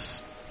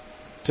Willis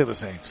to the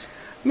Saints.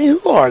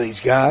 Who are these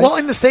guys? Well,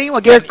 in the same,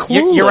 again,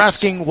 you're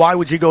asking why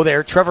would you go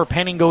there? Trevor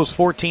Penning goes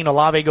 14,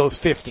 Olave goes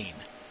 15.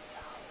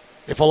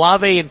 If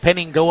Olave and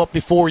Penning go up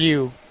before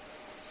you,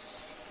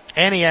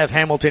 and he has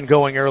Hamilton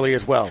going early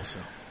as well. So.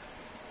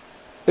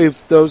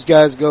 If those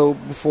guys go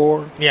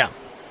before,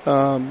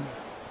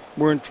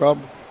 we're in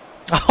trouble.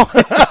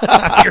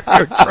 You're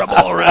in trouble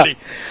already.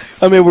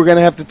 We're going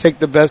to have to take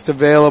the best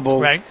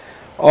available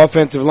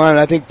offensive line.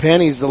 I think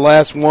Penny's the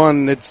last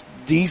one that's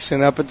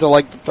decent up until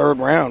the third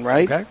round,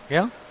 right? Okay,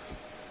 yeah.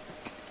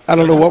 I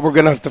don't know what we're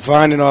going to have to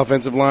find in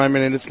offensive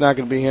lineman, and it's not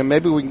going to be him.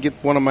 Maybe we can get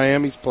one of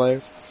Miami's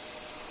players.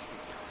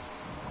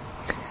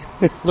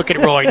 Look at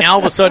Roy. Now all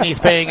of a sudden he's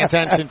paying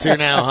attention to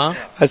now,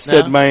 huh? I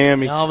said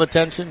Miami. All of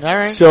attention. All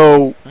right.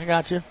 So I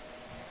got you.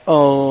 I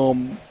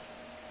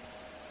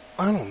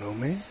don't know,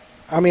 man.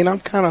 I'm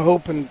kind of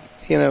hoping,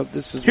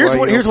 this is here's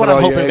what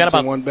I'm hoping. We've got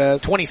about one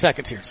best. 20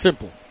 seconds here.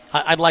 Simple.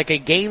 I'd like a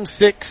Game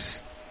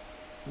 6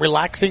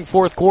 relaxing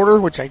fourth quarter,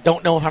 which I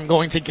don't know if I'm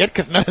going to get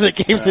because none of the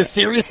games this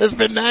series has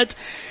been that.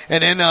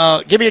 And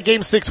then give me a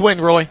Game 6 win,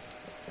 Roy.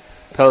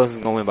 Pelicans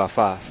going to win by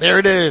 5. There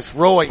it is.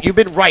 Roy, you've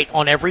been right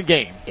on every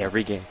game.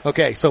 Every game.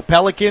 Okay, so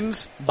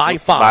Pelicans by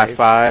 5. By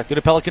 5. Do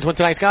the Pelicans win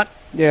tonight, Scott?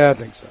 Yeah, I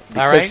think so.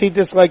 All right. Does he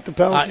dislike the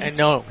Pelicans?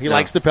 No, he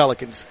likes the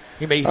Pelicans.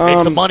 He made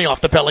some money off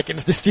the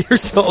Pelicans this year,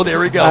 so there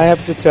we go. I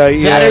have to tell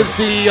you. That is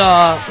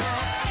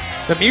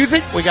the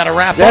music. We got to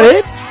wrap up. Is that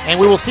it? And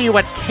we will see you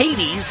at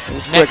Katie's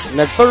next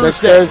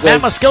Thursday.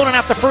 Matt Moscona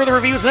after further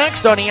reviews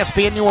next on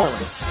ESPN New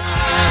Orleans.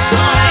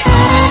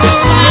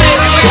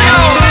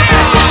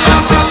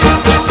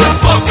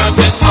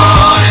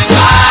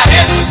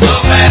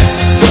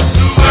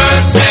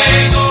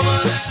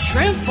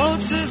 Shrimp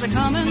floats are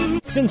coming.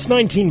 Since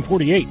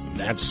 1948,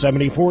 that's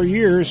 74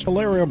 years,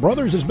 Hilaria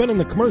Brothers has been in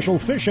the commercial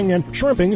fishing and shrimping